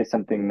 it is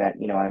something that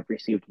I've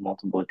received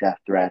multiple death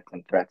threats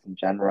and threats in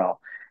general.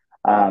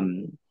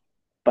 um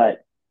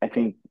but I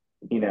think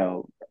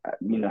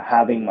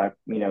having my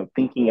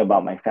thinking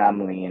about my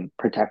family and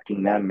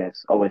protecting them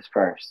is always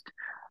first.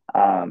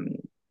 um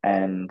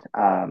and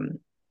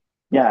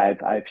Yeah,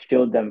 I've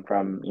shielded them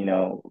from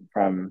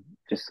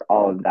just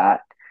all of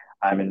that.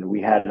 I mean,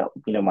 we had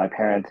my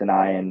parents and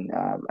I, and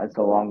as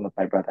along with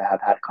my brother,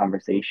 have had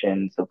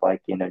conversations of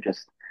like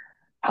just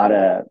how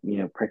to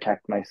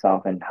protect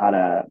myself and how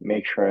to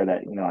make sure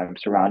that I'm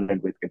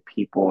surrounded with good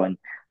people and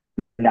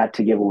not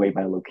to give away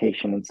my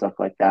location and stuff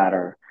like that,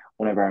 or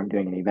whenever I'm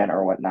doing an event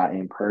or whatnot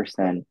in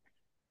person,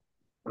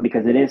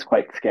 because it is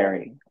quite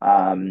scary.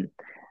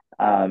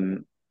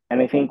 Um,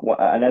 and I think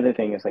another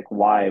thing is like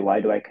why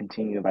do I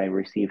continue if I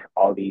receive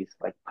all these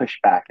like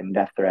pushback and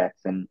death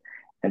threats and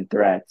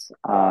threats?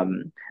 I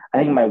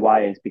think my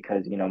why is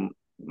because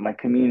my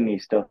community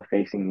is still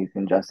facing these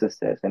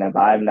injustices, and if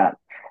I'm not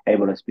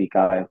able to speak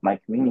out, if my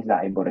community is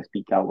not able to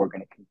speak out, we're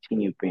going to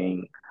continue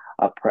being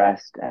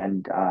oppressed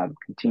and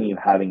continue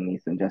having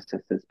these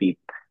injustices be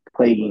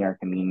plaguing our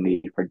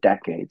community for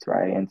decades,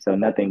 right? And so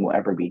nothing will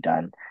ever be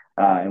done,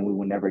 and we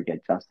will never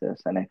get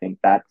justice. And I think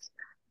that's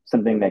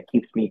something that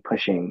keeps me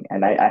pushing.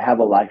 And I have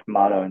a life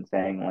motto in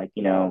saying, like,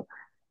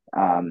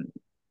 um,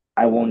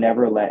 I will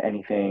never let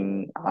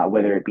anything,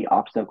 whether it be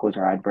obstacles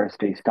or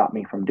adversity, stop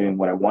me from doing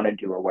what I want to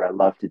do or what I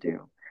love to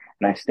do.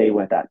 And I stay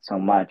with that so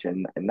much.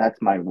 And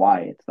that's my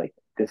why. It's like,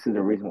 this is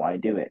the reason why I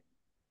do it.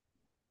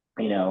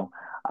 You know,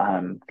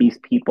 these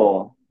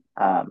people,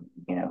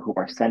 who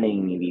are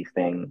sending me these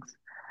things,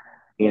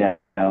 you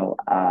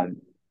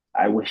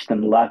I wish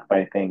them luck, but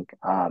I think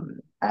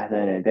at the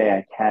end of the day,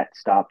 I can't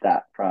stop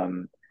that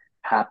from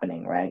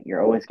happening, right?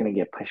 You're always going to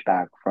get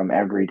pushback from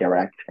every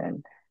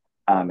direction,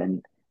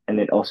 and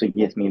it also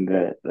gives me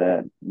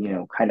the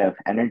kind of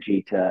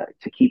energy to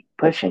keep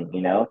pushing,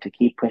 to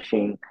keep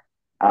pushing,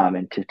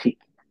 and to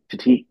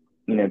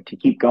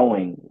keep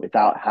going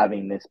without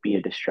having this be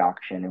a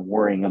distraction and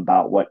worrying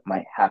about what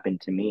might happen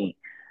to me.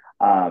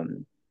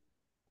 Um,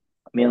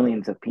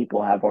 Millions of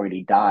people have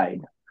already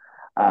died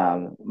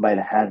by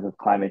the hands of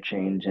climate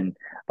change and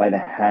by the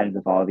hands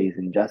of all these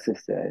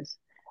injustices.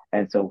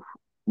 And so,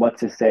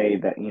 what's to say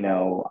that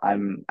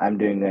I'm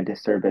doing a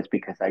disservice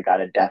because I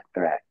got a death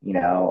threat,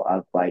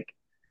 of like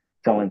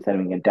someone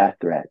sending a death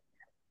threat,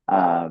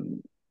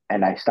 um,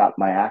 and I stopped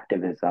my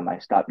activism, I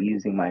stopped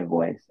using my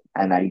voice,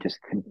 and I just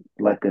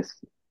let this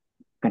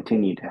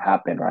continue to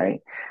happen,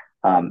 right?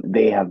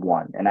 They have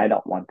won, and I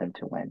don't want them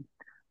to win.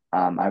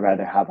 I'd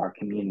rather have our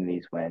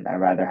communities win. I'd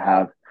rather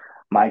have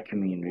my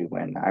community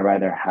win. I'd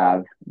rather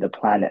have the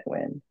planet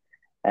win.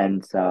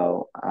 And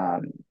so I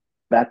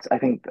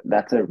think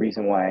that's a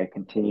reason why I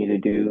continue to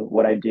do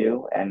what I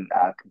do and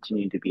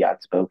continue to be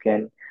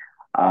outspoken.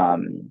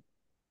 Um,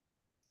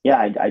 yeah,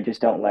 I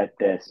just don't let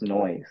this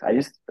noise.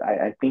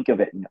 I think of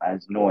it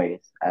as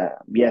noise.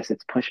 Yes,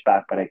 it's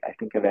pushback, but I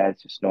think of it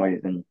as just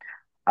noise and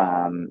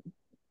um,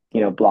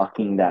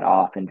 blocking that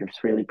off and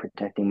just really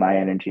protecting my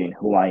energy and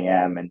who I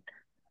am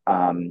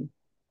um,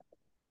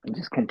 and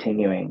just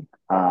continuing.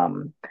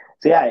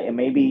 So yeah, it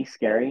may be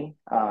scary,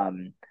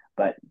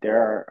 but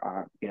there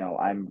are,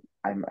 I'm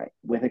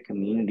with a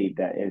community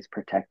that is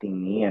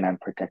protecting me, and I'm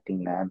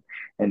protecting them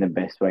in the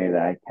best way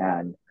that I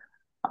can.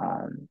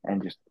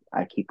 And just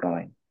I keep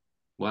going.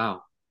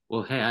 Wow.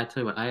 Well, hey, I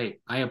tell you what, I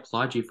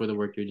applaud you for the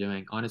work you're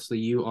doing. Honestly,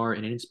 you are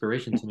an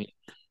inspiration to me.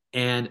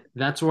 And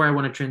that's where I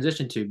want to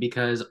transition to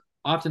because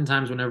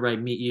oftentimes whenever I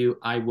meet you,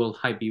 I will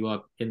hype you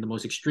up in the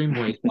most extreme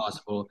ways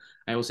possible.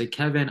 I will say,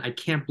 Kevin, I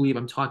can't believe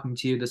I'm talking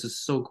to you. This is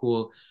so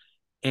cool.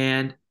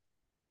 And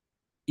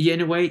yeah,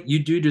 in a way, you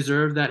do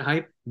deserve that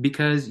hype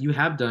because you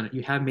have done it.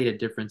 You have made a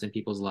difference in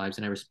people's lives,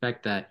 and I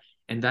respect that.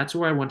 And that's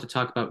where I want to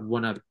talk about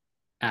One Up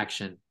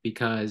Action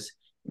because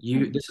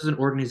this is an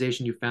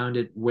organization you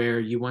founded where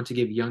you want to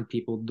give young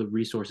people the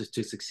resources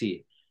to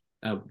succeed,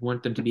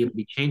 want them to be able to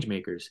be change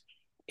makers.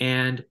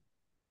 And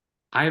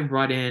I've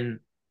brought in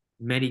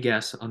many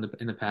guests in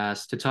the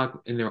past to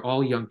talk, and they're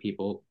all young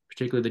people,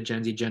 particularly the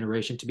Gen Z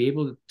generation, to be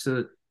able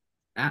to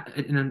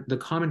and then the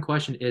common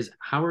question is,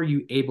 how are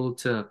you able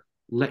to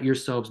let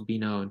yourselves be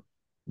known?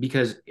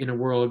 Because in a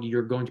world,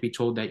 you're going to be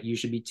told that you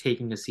should be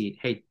taking a seat.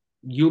 Hey,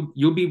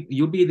 you'll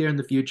be there in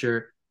the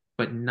future,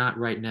 but not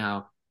right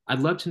now. I'd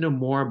love to know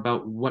more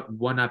about what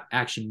One Up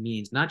Action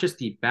means, not just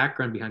the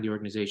background behind the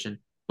organization,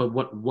 but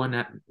what One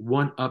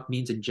Up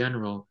means in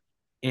general.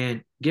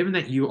 And given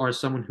that you are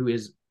someone who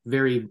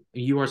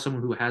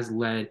has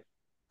led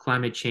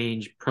climate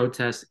change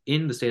protests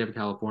in the state of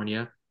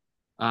California,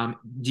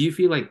 do you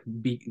feel like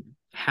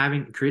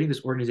having creating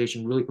this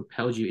organization really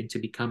propelled you into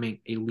becoming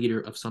a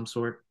leader of some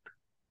sort?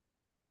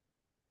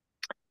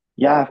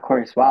 Yeah, of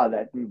course. Wow,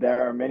 that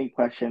there are many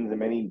questions and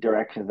many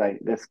directions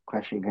this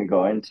question could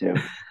go into.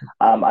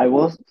 I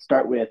will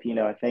start with,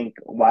 I think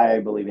why I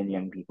believe in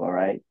young people,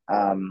 right?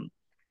 And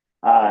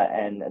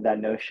that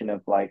notion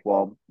of like,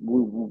 well,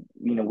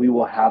 we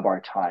will have our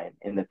time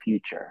in the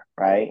future,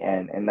 right?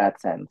 And in that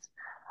sense,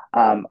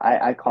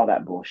 I call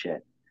that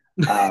bullshit.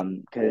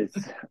 Because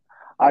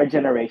our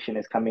generation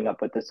is coming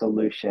up with the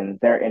solutions.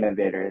 They're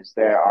innovators.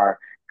 There are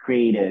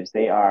creatives.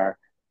 They are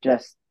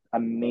just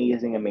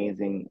amazing,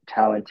 amazing,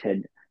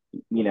 talented,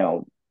 you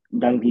know,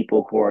 young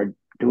people who are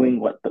doing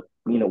what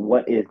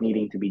is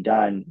needing to be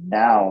done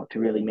now to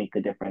really make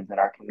the difference in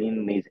our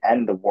communities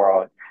and the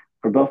world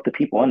for both the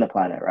people and the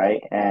planet,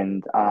 right?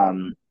 And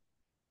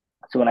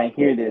so when I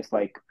hear this,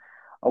 like,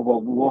 oh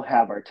well, we'll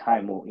have our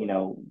time. Well,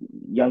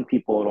 young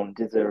people don't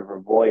deserve a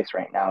voice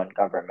right now in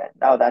government.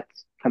 No,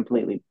 that's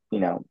completely,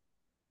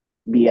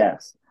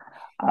 BS.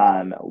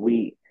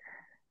 We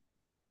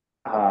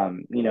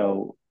from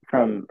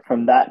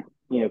that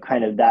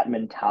kind of that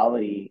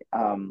mentality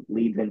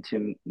leads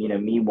into,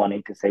 me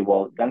wanting to say,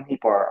 well, young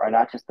people are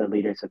not just the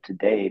leaders of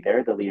today,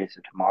 they're the leaders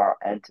of tomorrow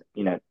and,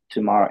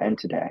 tomorrow and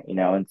today,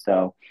 and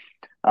so,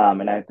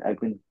 and I've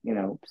been,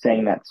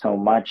 saying that so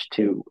much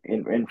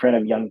in front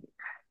of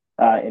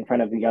in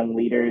front of the young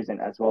leaders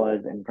and as well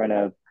as in front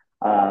of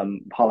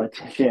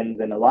politicians.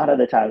 And a lot of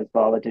the times,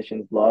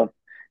 politicians love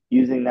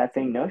using that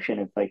same notion.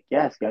 It's like,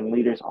 yes, young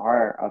leaders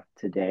are of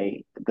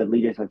today, the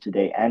leaders of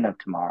today and of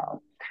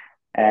tomorrow.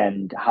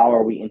 And how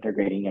are we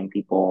integrating young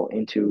people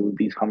into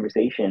these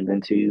conversations,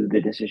 into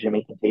the decision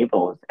making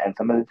tables? And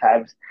some of the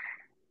times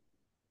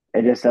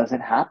it just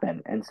doesn't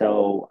happen. And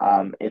so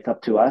it's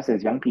up to us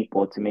as young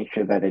people to make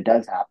sure that it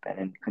does happen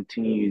and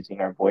continue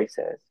using our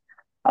voices.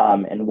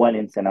 In one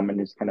instant, I'm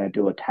just going to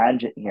do a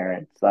tangent here.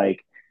 It's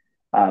like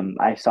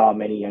I saw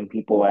many young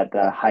people at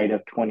the height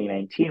of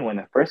 2019 when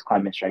the first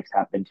climate strikes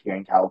happened here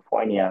in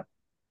California,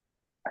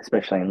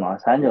 especially in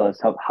Los Angeles,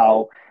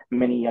 how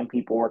many young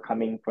people were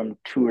coming from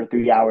 2 or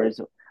 3 hours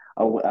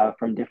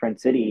from different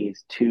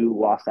cities to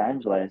Los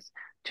Angeles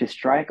to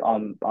strike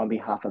on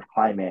behalf of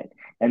climate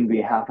and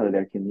behalf of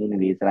their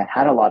communities. And I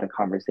had a lot of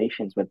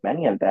conversations with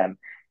many of them.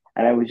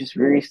 And I was just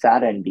very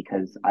saddened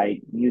because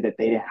I knew that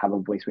they didn't have a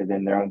voice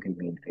within their own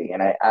community.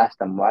 And I asked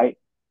them, why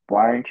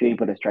aren't you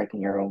able to strike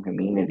in your own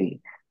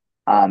community?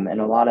 And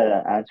a lot of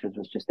the answers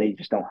was just they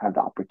just don't have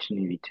the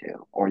opportunity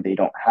to, or they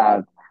don't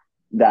have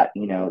that,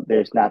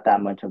 there's not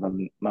that much of a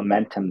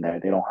momentum there.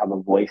 They don't have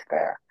a voice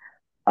there.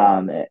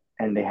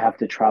 And they have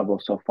to travel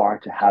so far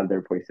to have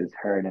their voices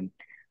heard. And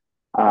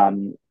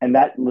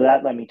that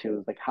led me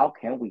to like, how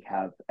can we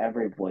have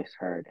every voice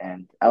heard?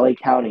 And LA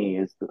County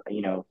is,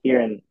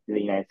 here in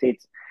the United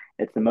States,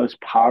 it's the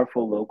most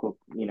powerful local,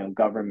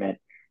 government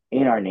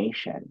in our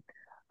nation.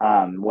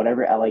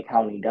 Whatever LA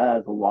County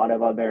does, a lot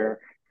of other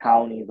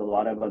counties, a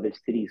lot of other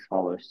cities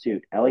follow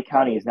suit. LA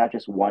County is not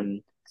just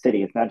one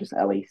city, it's not just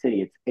LA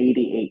City, it's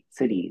 88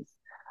 cities.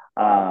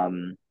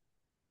 Um,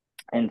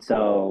 and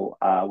so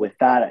with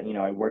that,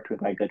 I worked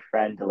with my good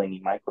friend Delaney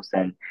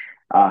Michelson.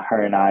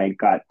 Her and I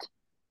got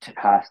to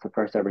pass the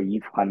first ever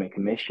Youth Climate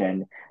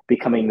Commission,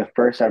 becoming the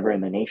first ever in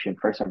the nation,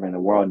 first ever in the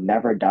world,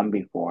 never done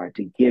before,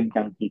 to give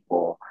young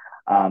people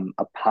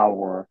a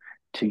power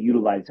to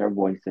utilize their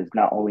voices,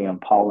 not only on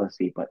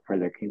policy, but for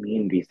their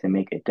communities to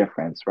make a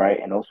difference, right?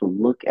 And also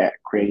look at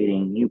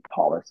creating new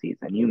policies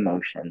and new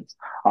motions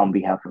on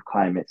behalf of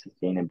climate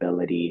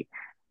sustainability,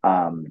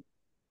 um,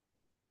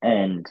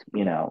 and,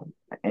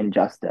 and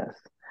justice.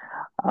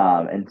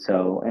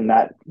 And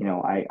that,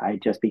 I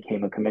just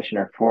became a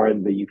commissioner for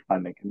the Youth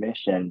Climate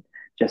Commission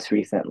just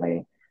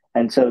recently.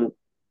 And so,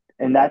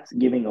 and that's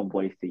giving a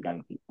voice to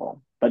young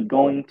people. But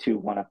going to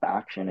One Up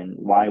Action and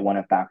why One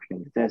Up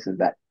Action exists is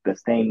that the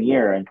same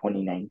year in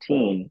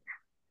 2019,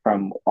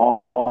 from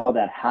all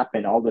that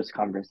happened, all those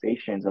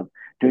conversations of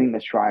doing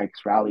the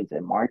strikes, rallies,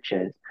 and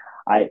marches,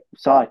 I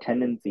saw a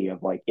tendency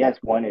of like, yes,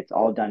 one, it's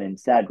all done and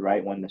said,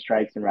 right? When the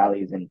strikes and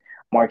rallies and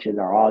marches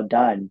are all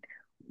done,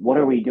 what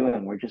are we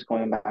doing? We're just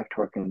going back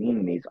to our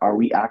communities. Are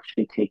we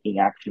actually taking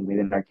action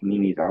within our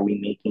communities? Are we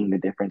making the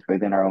difference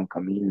within our own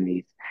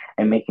communities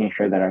and making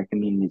sure that our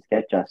communities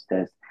get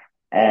justice?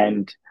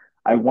 And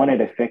I wanted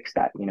to fix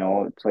that.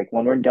 It's like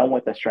when we're done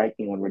with the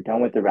striking, when we're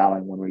done with the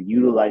rallying, when we're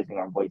utilizing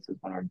our voices,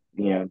 when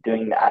we're,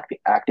 doing the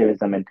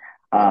activism and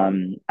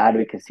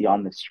advocacy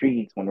on the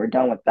streets, when we're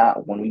done with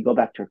that, when we go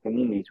back to our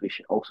communities, we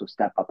should also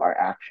step up our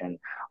action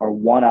or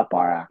one up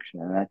our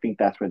action. And I think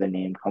that's where the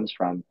name comes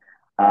from,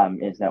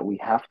 is that we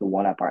have to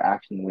one up our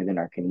action within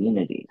our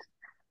communities.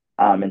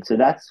 And so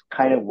that's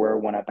kind of where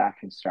One Up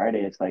Action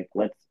started. It's like,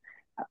 let's,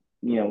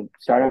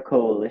 start a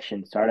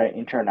coalition, start an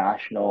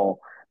international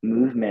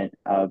movement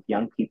of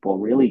young people,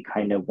 really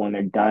kind of when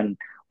they're done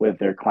with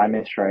their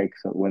climate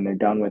strikes, when they're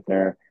done with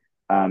their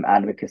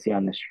advocacy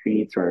on the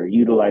streets or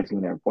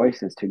utilizing their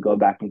voices to go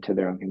back into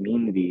their own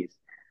communities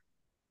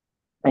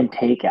and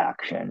take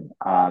action,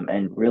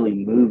 and really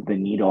move the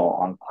needle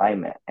on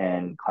climate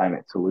and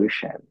climate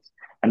solutions.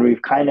 And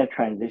we've kind of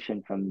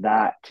transitioned from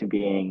that to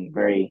being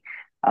very,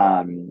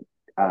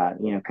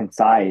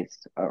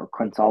 concise or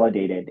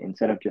consolidated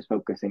instead of just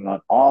focusing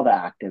on all the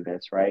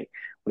activists, right?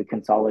 We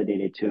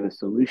consolidated to a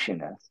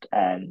solutionist.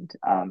 And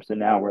so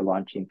now we're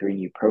launching 3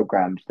 new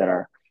programs that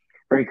are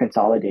very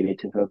consolidated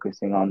to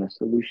focusing on the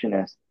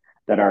solutionists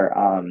that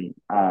are,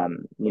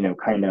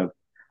 kind of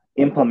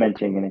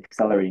implementing and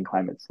accelerating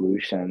climate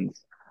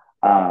solutions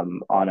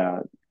on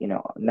a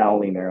not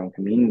only in their own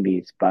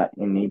communities but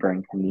in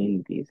neighboring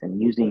communities,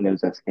 and using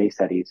those as case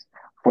studies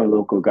for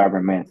local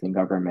governments and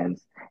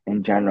governments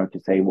in general to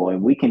say, well, if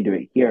we can do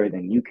it here,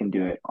 then you can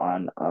do it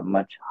on a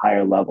much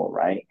higher level,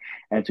 right?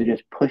 And so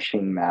just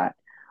pushing that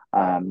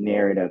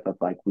narrative of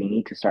like we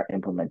need to start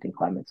implementing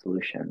climate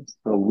solutions.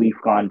 So we've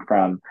gone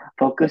from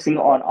focusing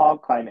on all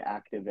climate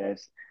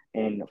activists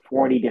in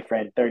 30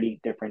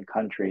 different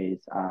countries,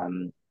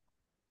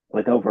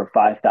 with over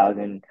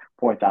 5,000,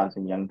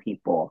 4,000 young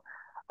people,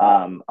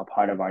 a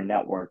part of our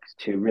networks,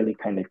 to really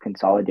kind of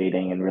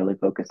consolidating and really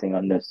focusing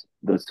on those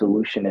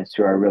solutionists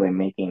who are really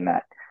making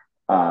that,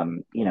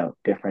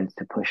 difference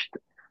to push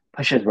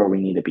push us where we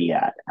need to be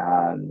at.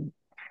 And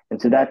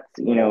so that's,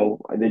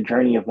 the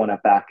journey of One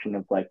Up Action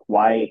of like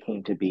why it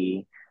came to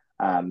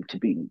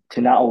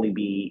not only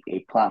be a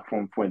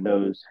platform for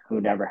those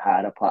who never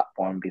had a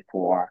platform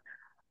before,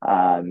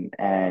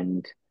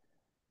 and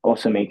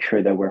also make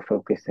sure that we're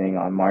focusing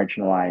on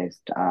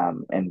marginalized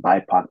and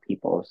BIPOC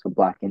people, so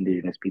Black,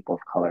 Indigenous people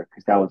of color,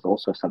 because that was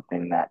also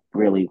something that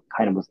really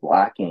kind of was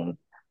lacking,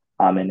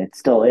 and it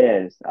still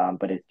is,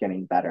 but it's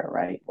getting better,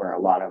 right? Where a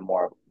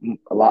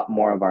lot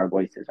more of our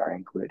voices are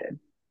included.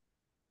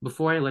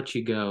 Before I let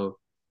you go,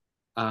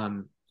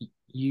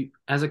 you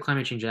as a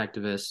climate change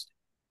activist,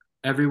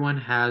 everyone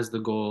has the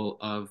goal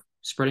of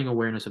spreading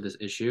awareness of this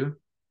issue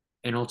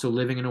and also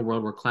living in a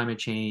world where climate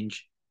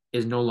change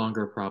is no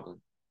longer a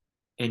problem.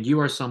 And you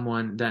are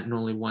someone that not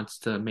only wants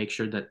to make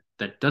sure that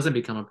that doesn't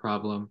become a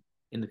problem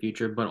in the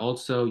future, but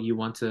also you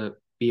want to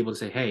be able to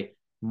say, hey,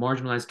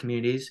 marginalized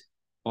communities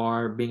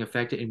are being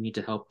affected and we need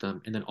to help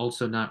them. And then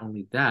also not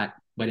only that,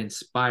 but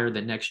inspire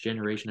the next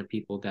generation of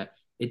people that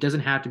it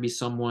doesn't have to be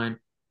someone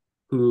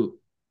who,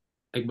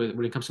 like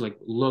when it comes to like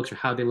looks or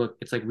how they look,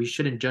 it's like we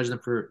shouldn't judge them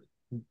for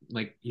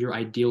like your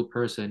ideal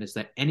person. It's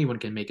that anyone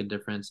can make a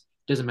difference.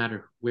 It doesn't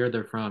matter where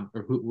they're from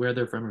or where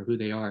they're from or who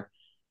they are.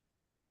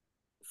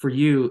 For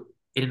you,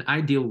 in an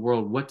ideal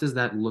world, what does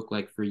that look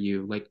like for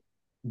you? Like,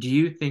 do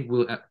you think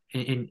we'll,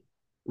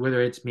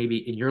 whether it's maybe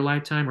in your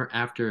lifetime or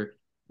after,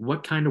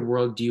 what kind of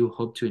world do you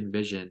hope to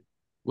envision?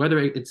 Whether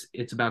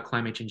it's about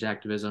climate change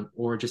activism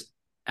or just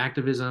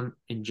activism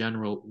in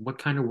general, what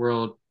kind of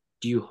world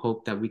do you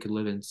hope that we could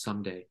live in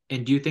someday?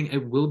 And do you think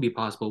it will be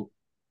possible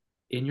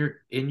in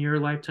your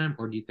lifetime,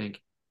 or do you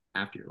think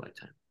after your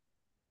lifetime?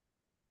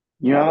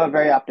 I'm a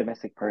very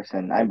optimistic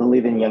person. I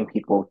believe in young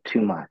people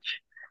too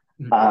much.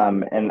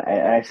 Mhm. And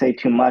I say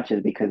too much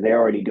is because they're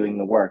already doing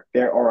the work.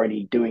 They're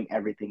already doing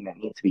everything that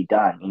needs to be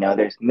done.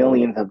 There's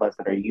millions of us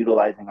that are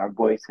utilizing our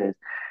voices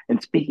and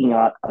speaking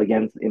out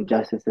against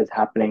injustices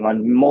happening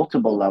on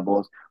multiple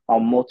levels,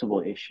 on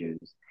multiple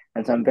issues.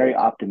 And so I'm very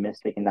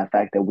optimistic in that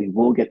fact that we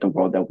will get the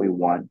world that we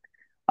want.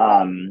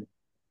 Um,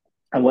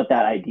 and what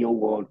that ideal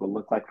world will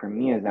look like for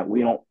me is that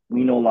we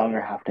no longer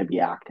have to be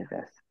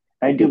activists.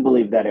 I do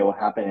believe that it will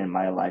happen in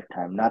my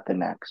lifetime, not the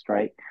next,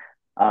 right?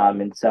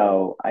 And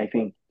so I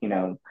think,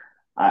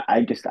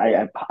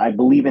 I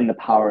believe in the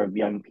power of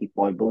young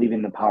people. I believe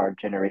in the power of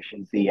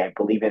Generation Z. I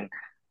believe in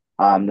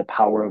the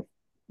power of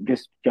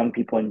just young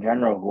people in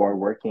general who are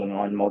working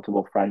on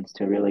multiple fronts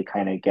to really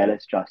kind of get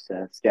us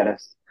justice, get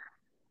us,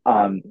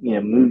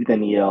 move the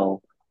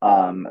needle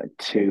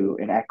to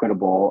an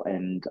equitable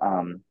and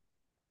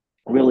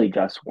really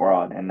just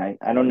world. And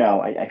I don't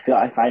know.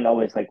 I find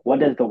always like, what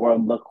does the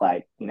world look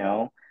like?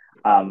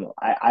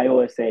 I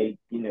always say,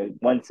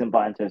 one simple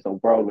answer is a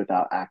world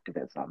without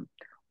activism,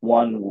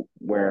 one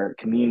where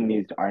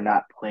communities are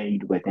not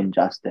plagued with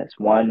injustice,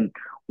 one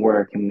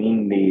where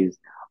communities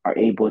are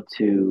able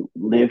to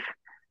live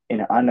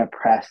in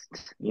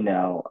unoppressed,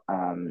 don't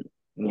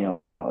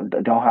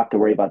have to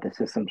worry about the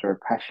systems of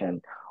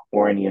oppression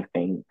or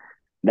anything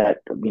that,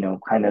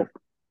 kind of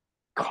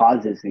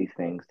causes these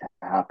things to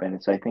happen.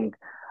 And so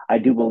I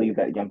do believe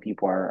that young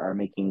people are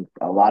making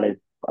a lot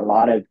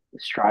of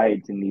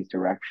strides in these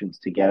directions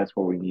to get us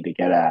where we need to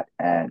get at.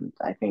 And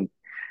I think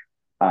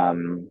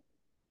um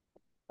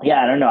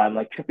yeah, I don't know, I'm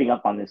like tripping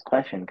up on this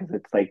question because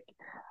it's like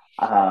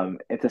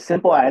it's a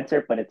simple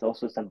answer, but it's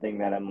also something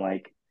that I'm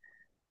like,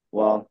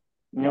 well,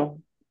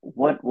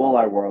 what will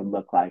our world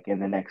look like in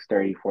the next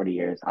 30, 40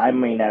 years? I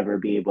may never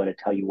be able to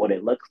tell you what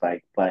it looks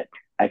like, but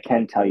I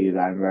can tell you that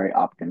I'm very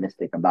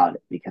optimistic about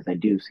it because I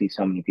do see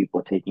so many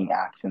people taking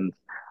actions.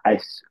 I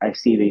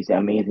see these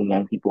amazing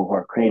young people who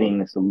are creating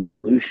the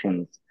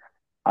solutions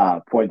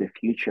for the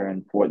future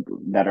and for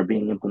that are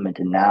being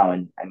implemented now.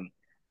 And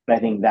I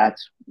think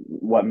that's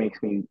what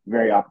makes me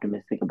very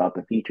optimistic about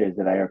the future is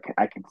that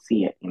I can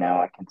see it.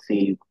 I can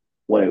see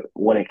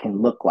what it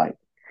can look like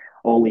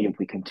only if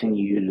we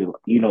continue to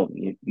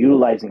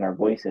utilizing our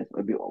voices.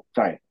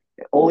 Sorry,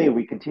 only if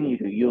we continue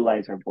to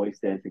utilize our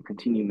voices and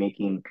continue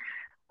making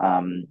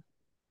um,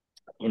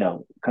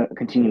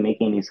 continue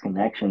making these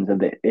connections of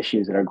the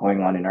issues that are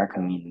going on in our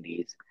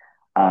communities,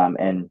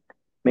 and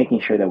making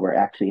sure that we're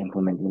actually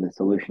implementing the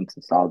solutions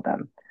to solve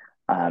them.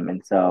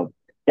 And so,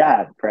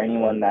 yeah, for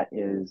anyone that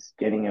is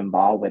getting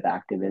involved with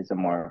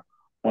activism or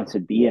wants to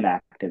be an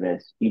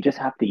activist, you just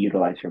have to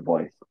utilize your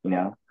voice.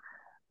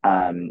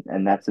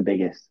 And that's the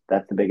biggest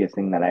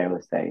thing that I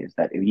always say is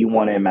that if you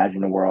want to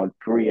imagine a world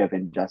free of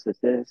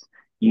injustices,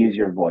 use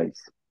your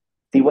voice.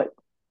 See what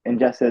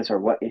injustice or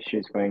what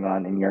issues going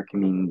on in your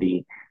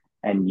community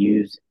and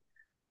use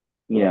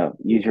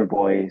your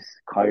voice,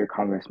 call your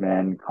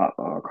congressman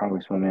or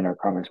congresswoman or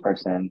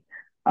congressperson,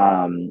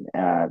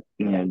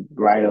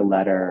 write a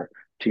letter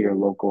to your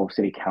local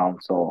city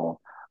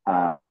council.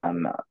 There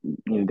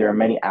are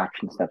many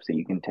action steps that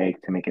you can take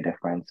to make a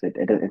difference.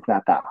 It's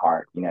not that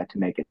hard, to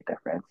make a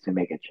difference, to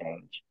make a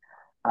change.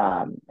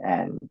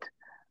 And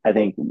I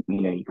think,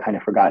 you kind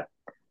of forgot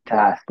to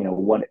ask,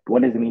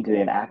 what does it mean to be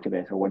an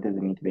activist or what does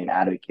it mean to be an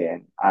advocate?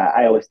 And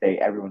I always say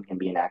everyone can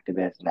be an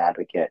activist, an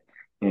advocate.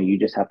 you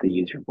just have to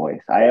use your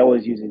voice. I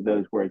always use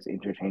those words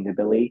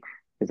interchangeably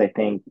because I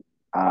think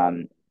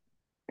um,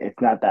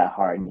 it's not that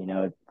hard.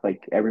 It's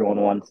like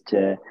everyone wants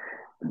to.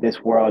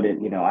 This world is,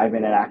 I've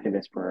been an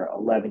activist for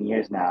 11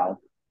 years now,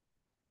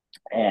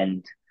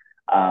 and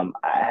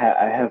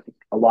I have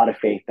a lot of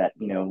faith that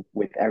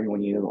with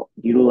everyone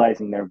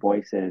utilizing their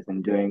voices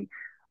and doing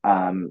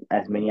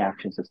as many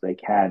actions as they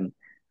can,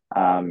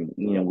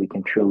 we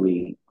can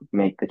truly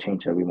make the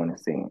change that we want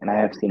to see. And I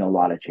have seen a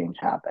lot of change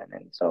happen,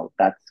 and so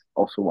that's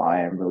also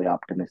why I'm really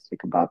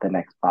optimistic about the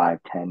next 5,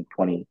 10,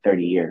 20,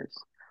 30 years,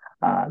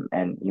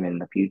 and even in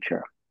the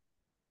future.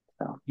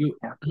 So You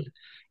yeah.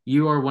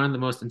 you are one of the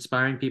most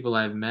inspiring people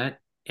I've met,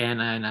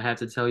 and I have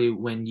to tell you,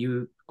 when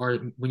you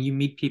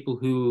meet people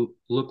who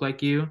look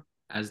like you,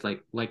 as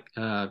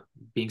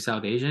being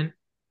South Asian,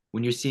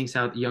 when you're seeing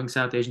young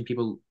South Asian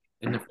people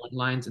in the front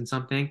lines in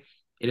something,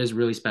 it is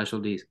really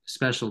special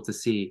to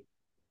see.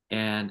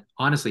 And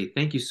honestly,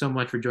 thank you so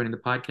much for joining the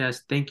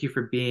podcast. Thank you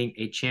for being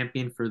a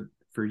champion for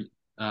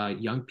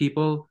young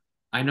people.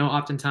 I know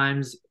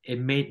oftentimes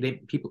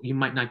people you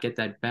might not get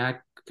that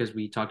back because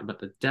we talked about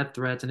the death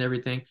threats and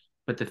everything,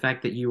 but the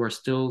fact that you are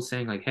still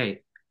saying like,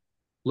 hey,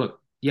 look,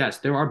 yes,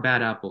 there are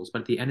bad apples, but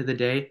at the end of the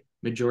day,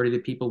 majority of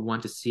the people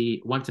want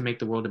to make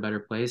the world a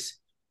better place.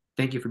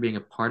 Thank you for being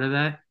a part of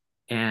that,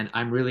 and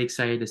I'm really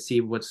excited to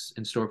see what's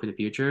in store for the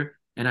future.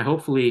 And I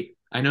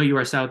know you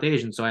are South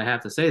Asian, so I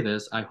have to say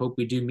this. I hope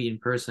we do meet in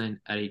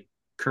person at a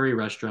curry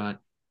restaurant.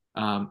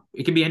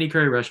 It can be any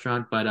curry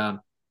restaurant,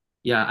 but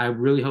yeah, I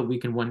really hope we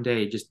can one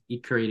day just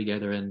eat curry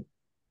together and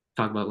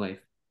talk about life.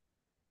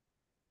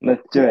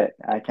 Let's do it.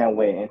 I can't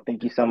wait. And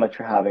thank you so much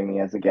for having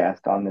me as a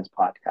guest on this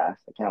podcast.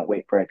 I can't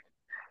wait for it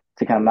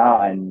to come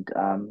out. And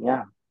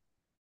yeah.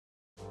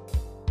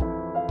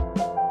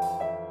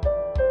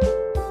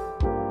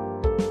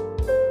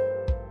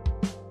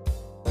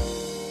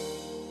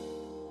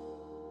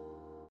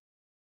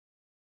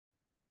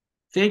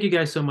 Thank you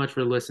guys so much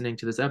for listening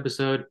to this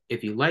episode.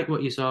 If you like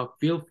what you saw,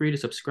 feel free to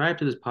subscribe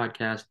to this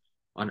podcast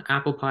on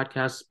Apple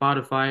Podcasts,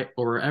 Spotify,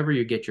 or wherever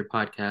you get your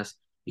podcasts.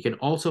 You can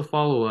also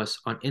follow us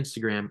on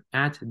Instagram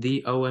at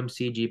the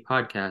OMCG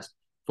Podcast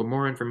for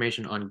more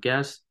information on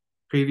guests,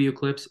 preview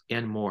clips,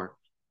 and more.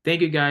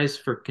 Thank you guys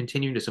for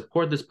continuing to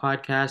support this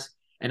podcast,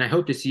 and I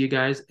hope to see you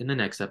guys in the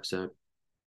next episode.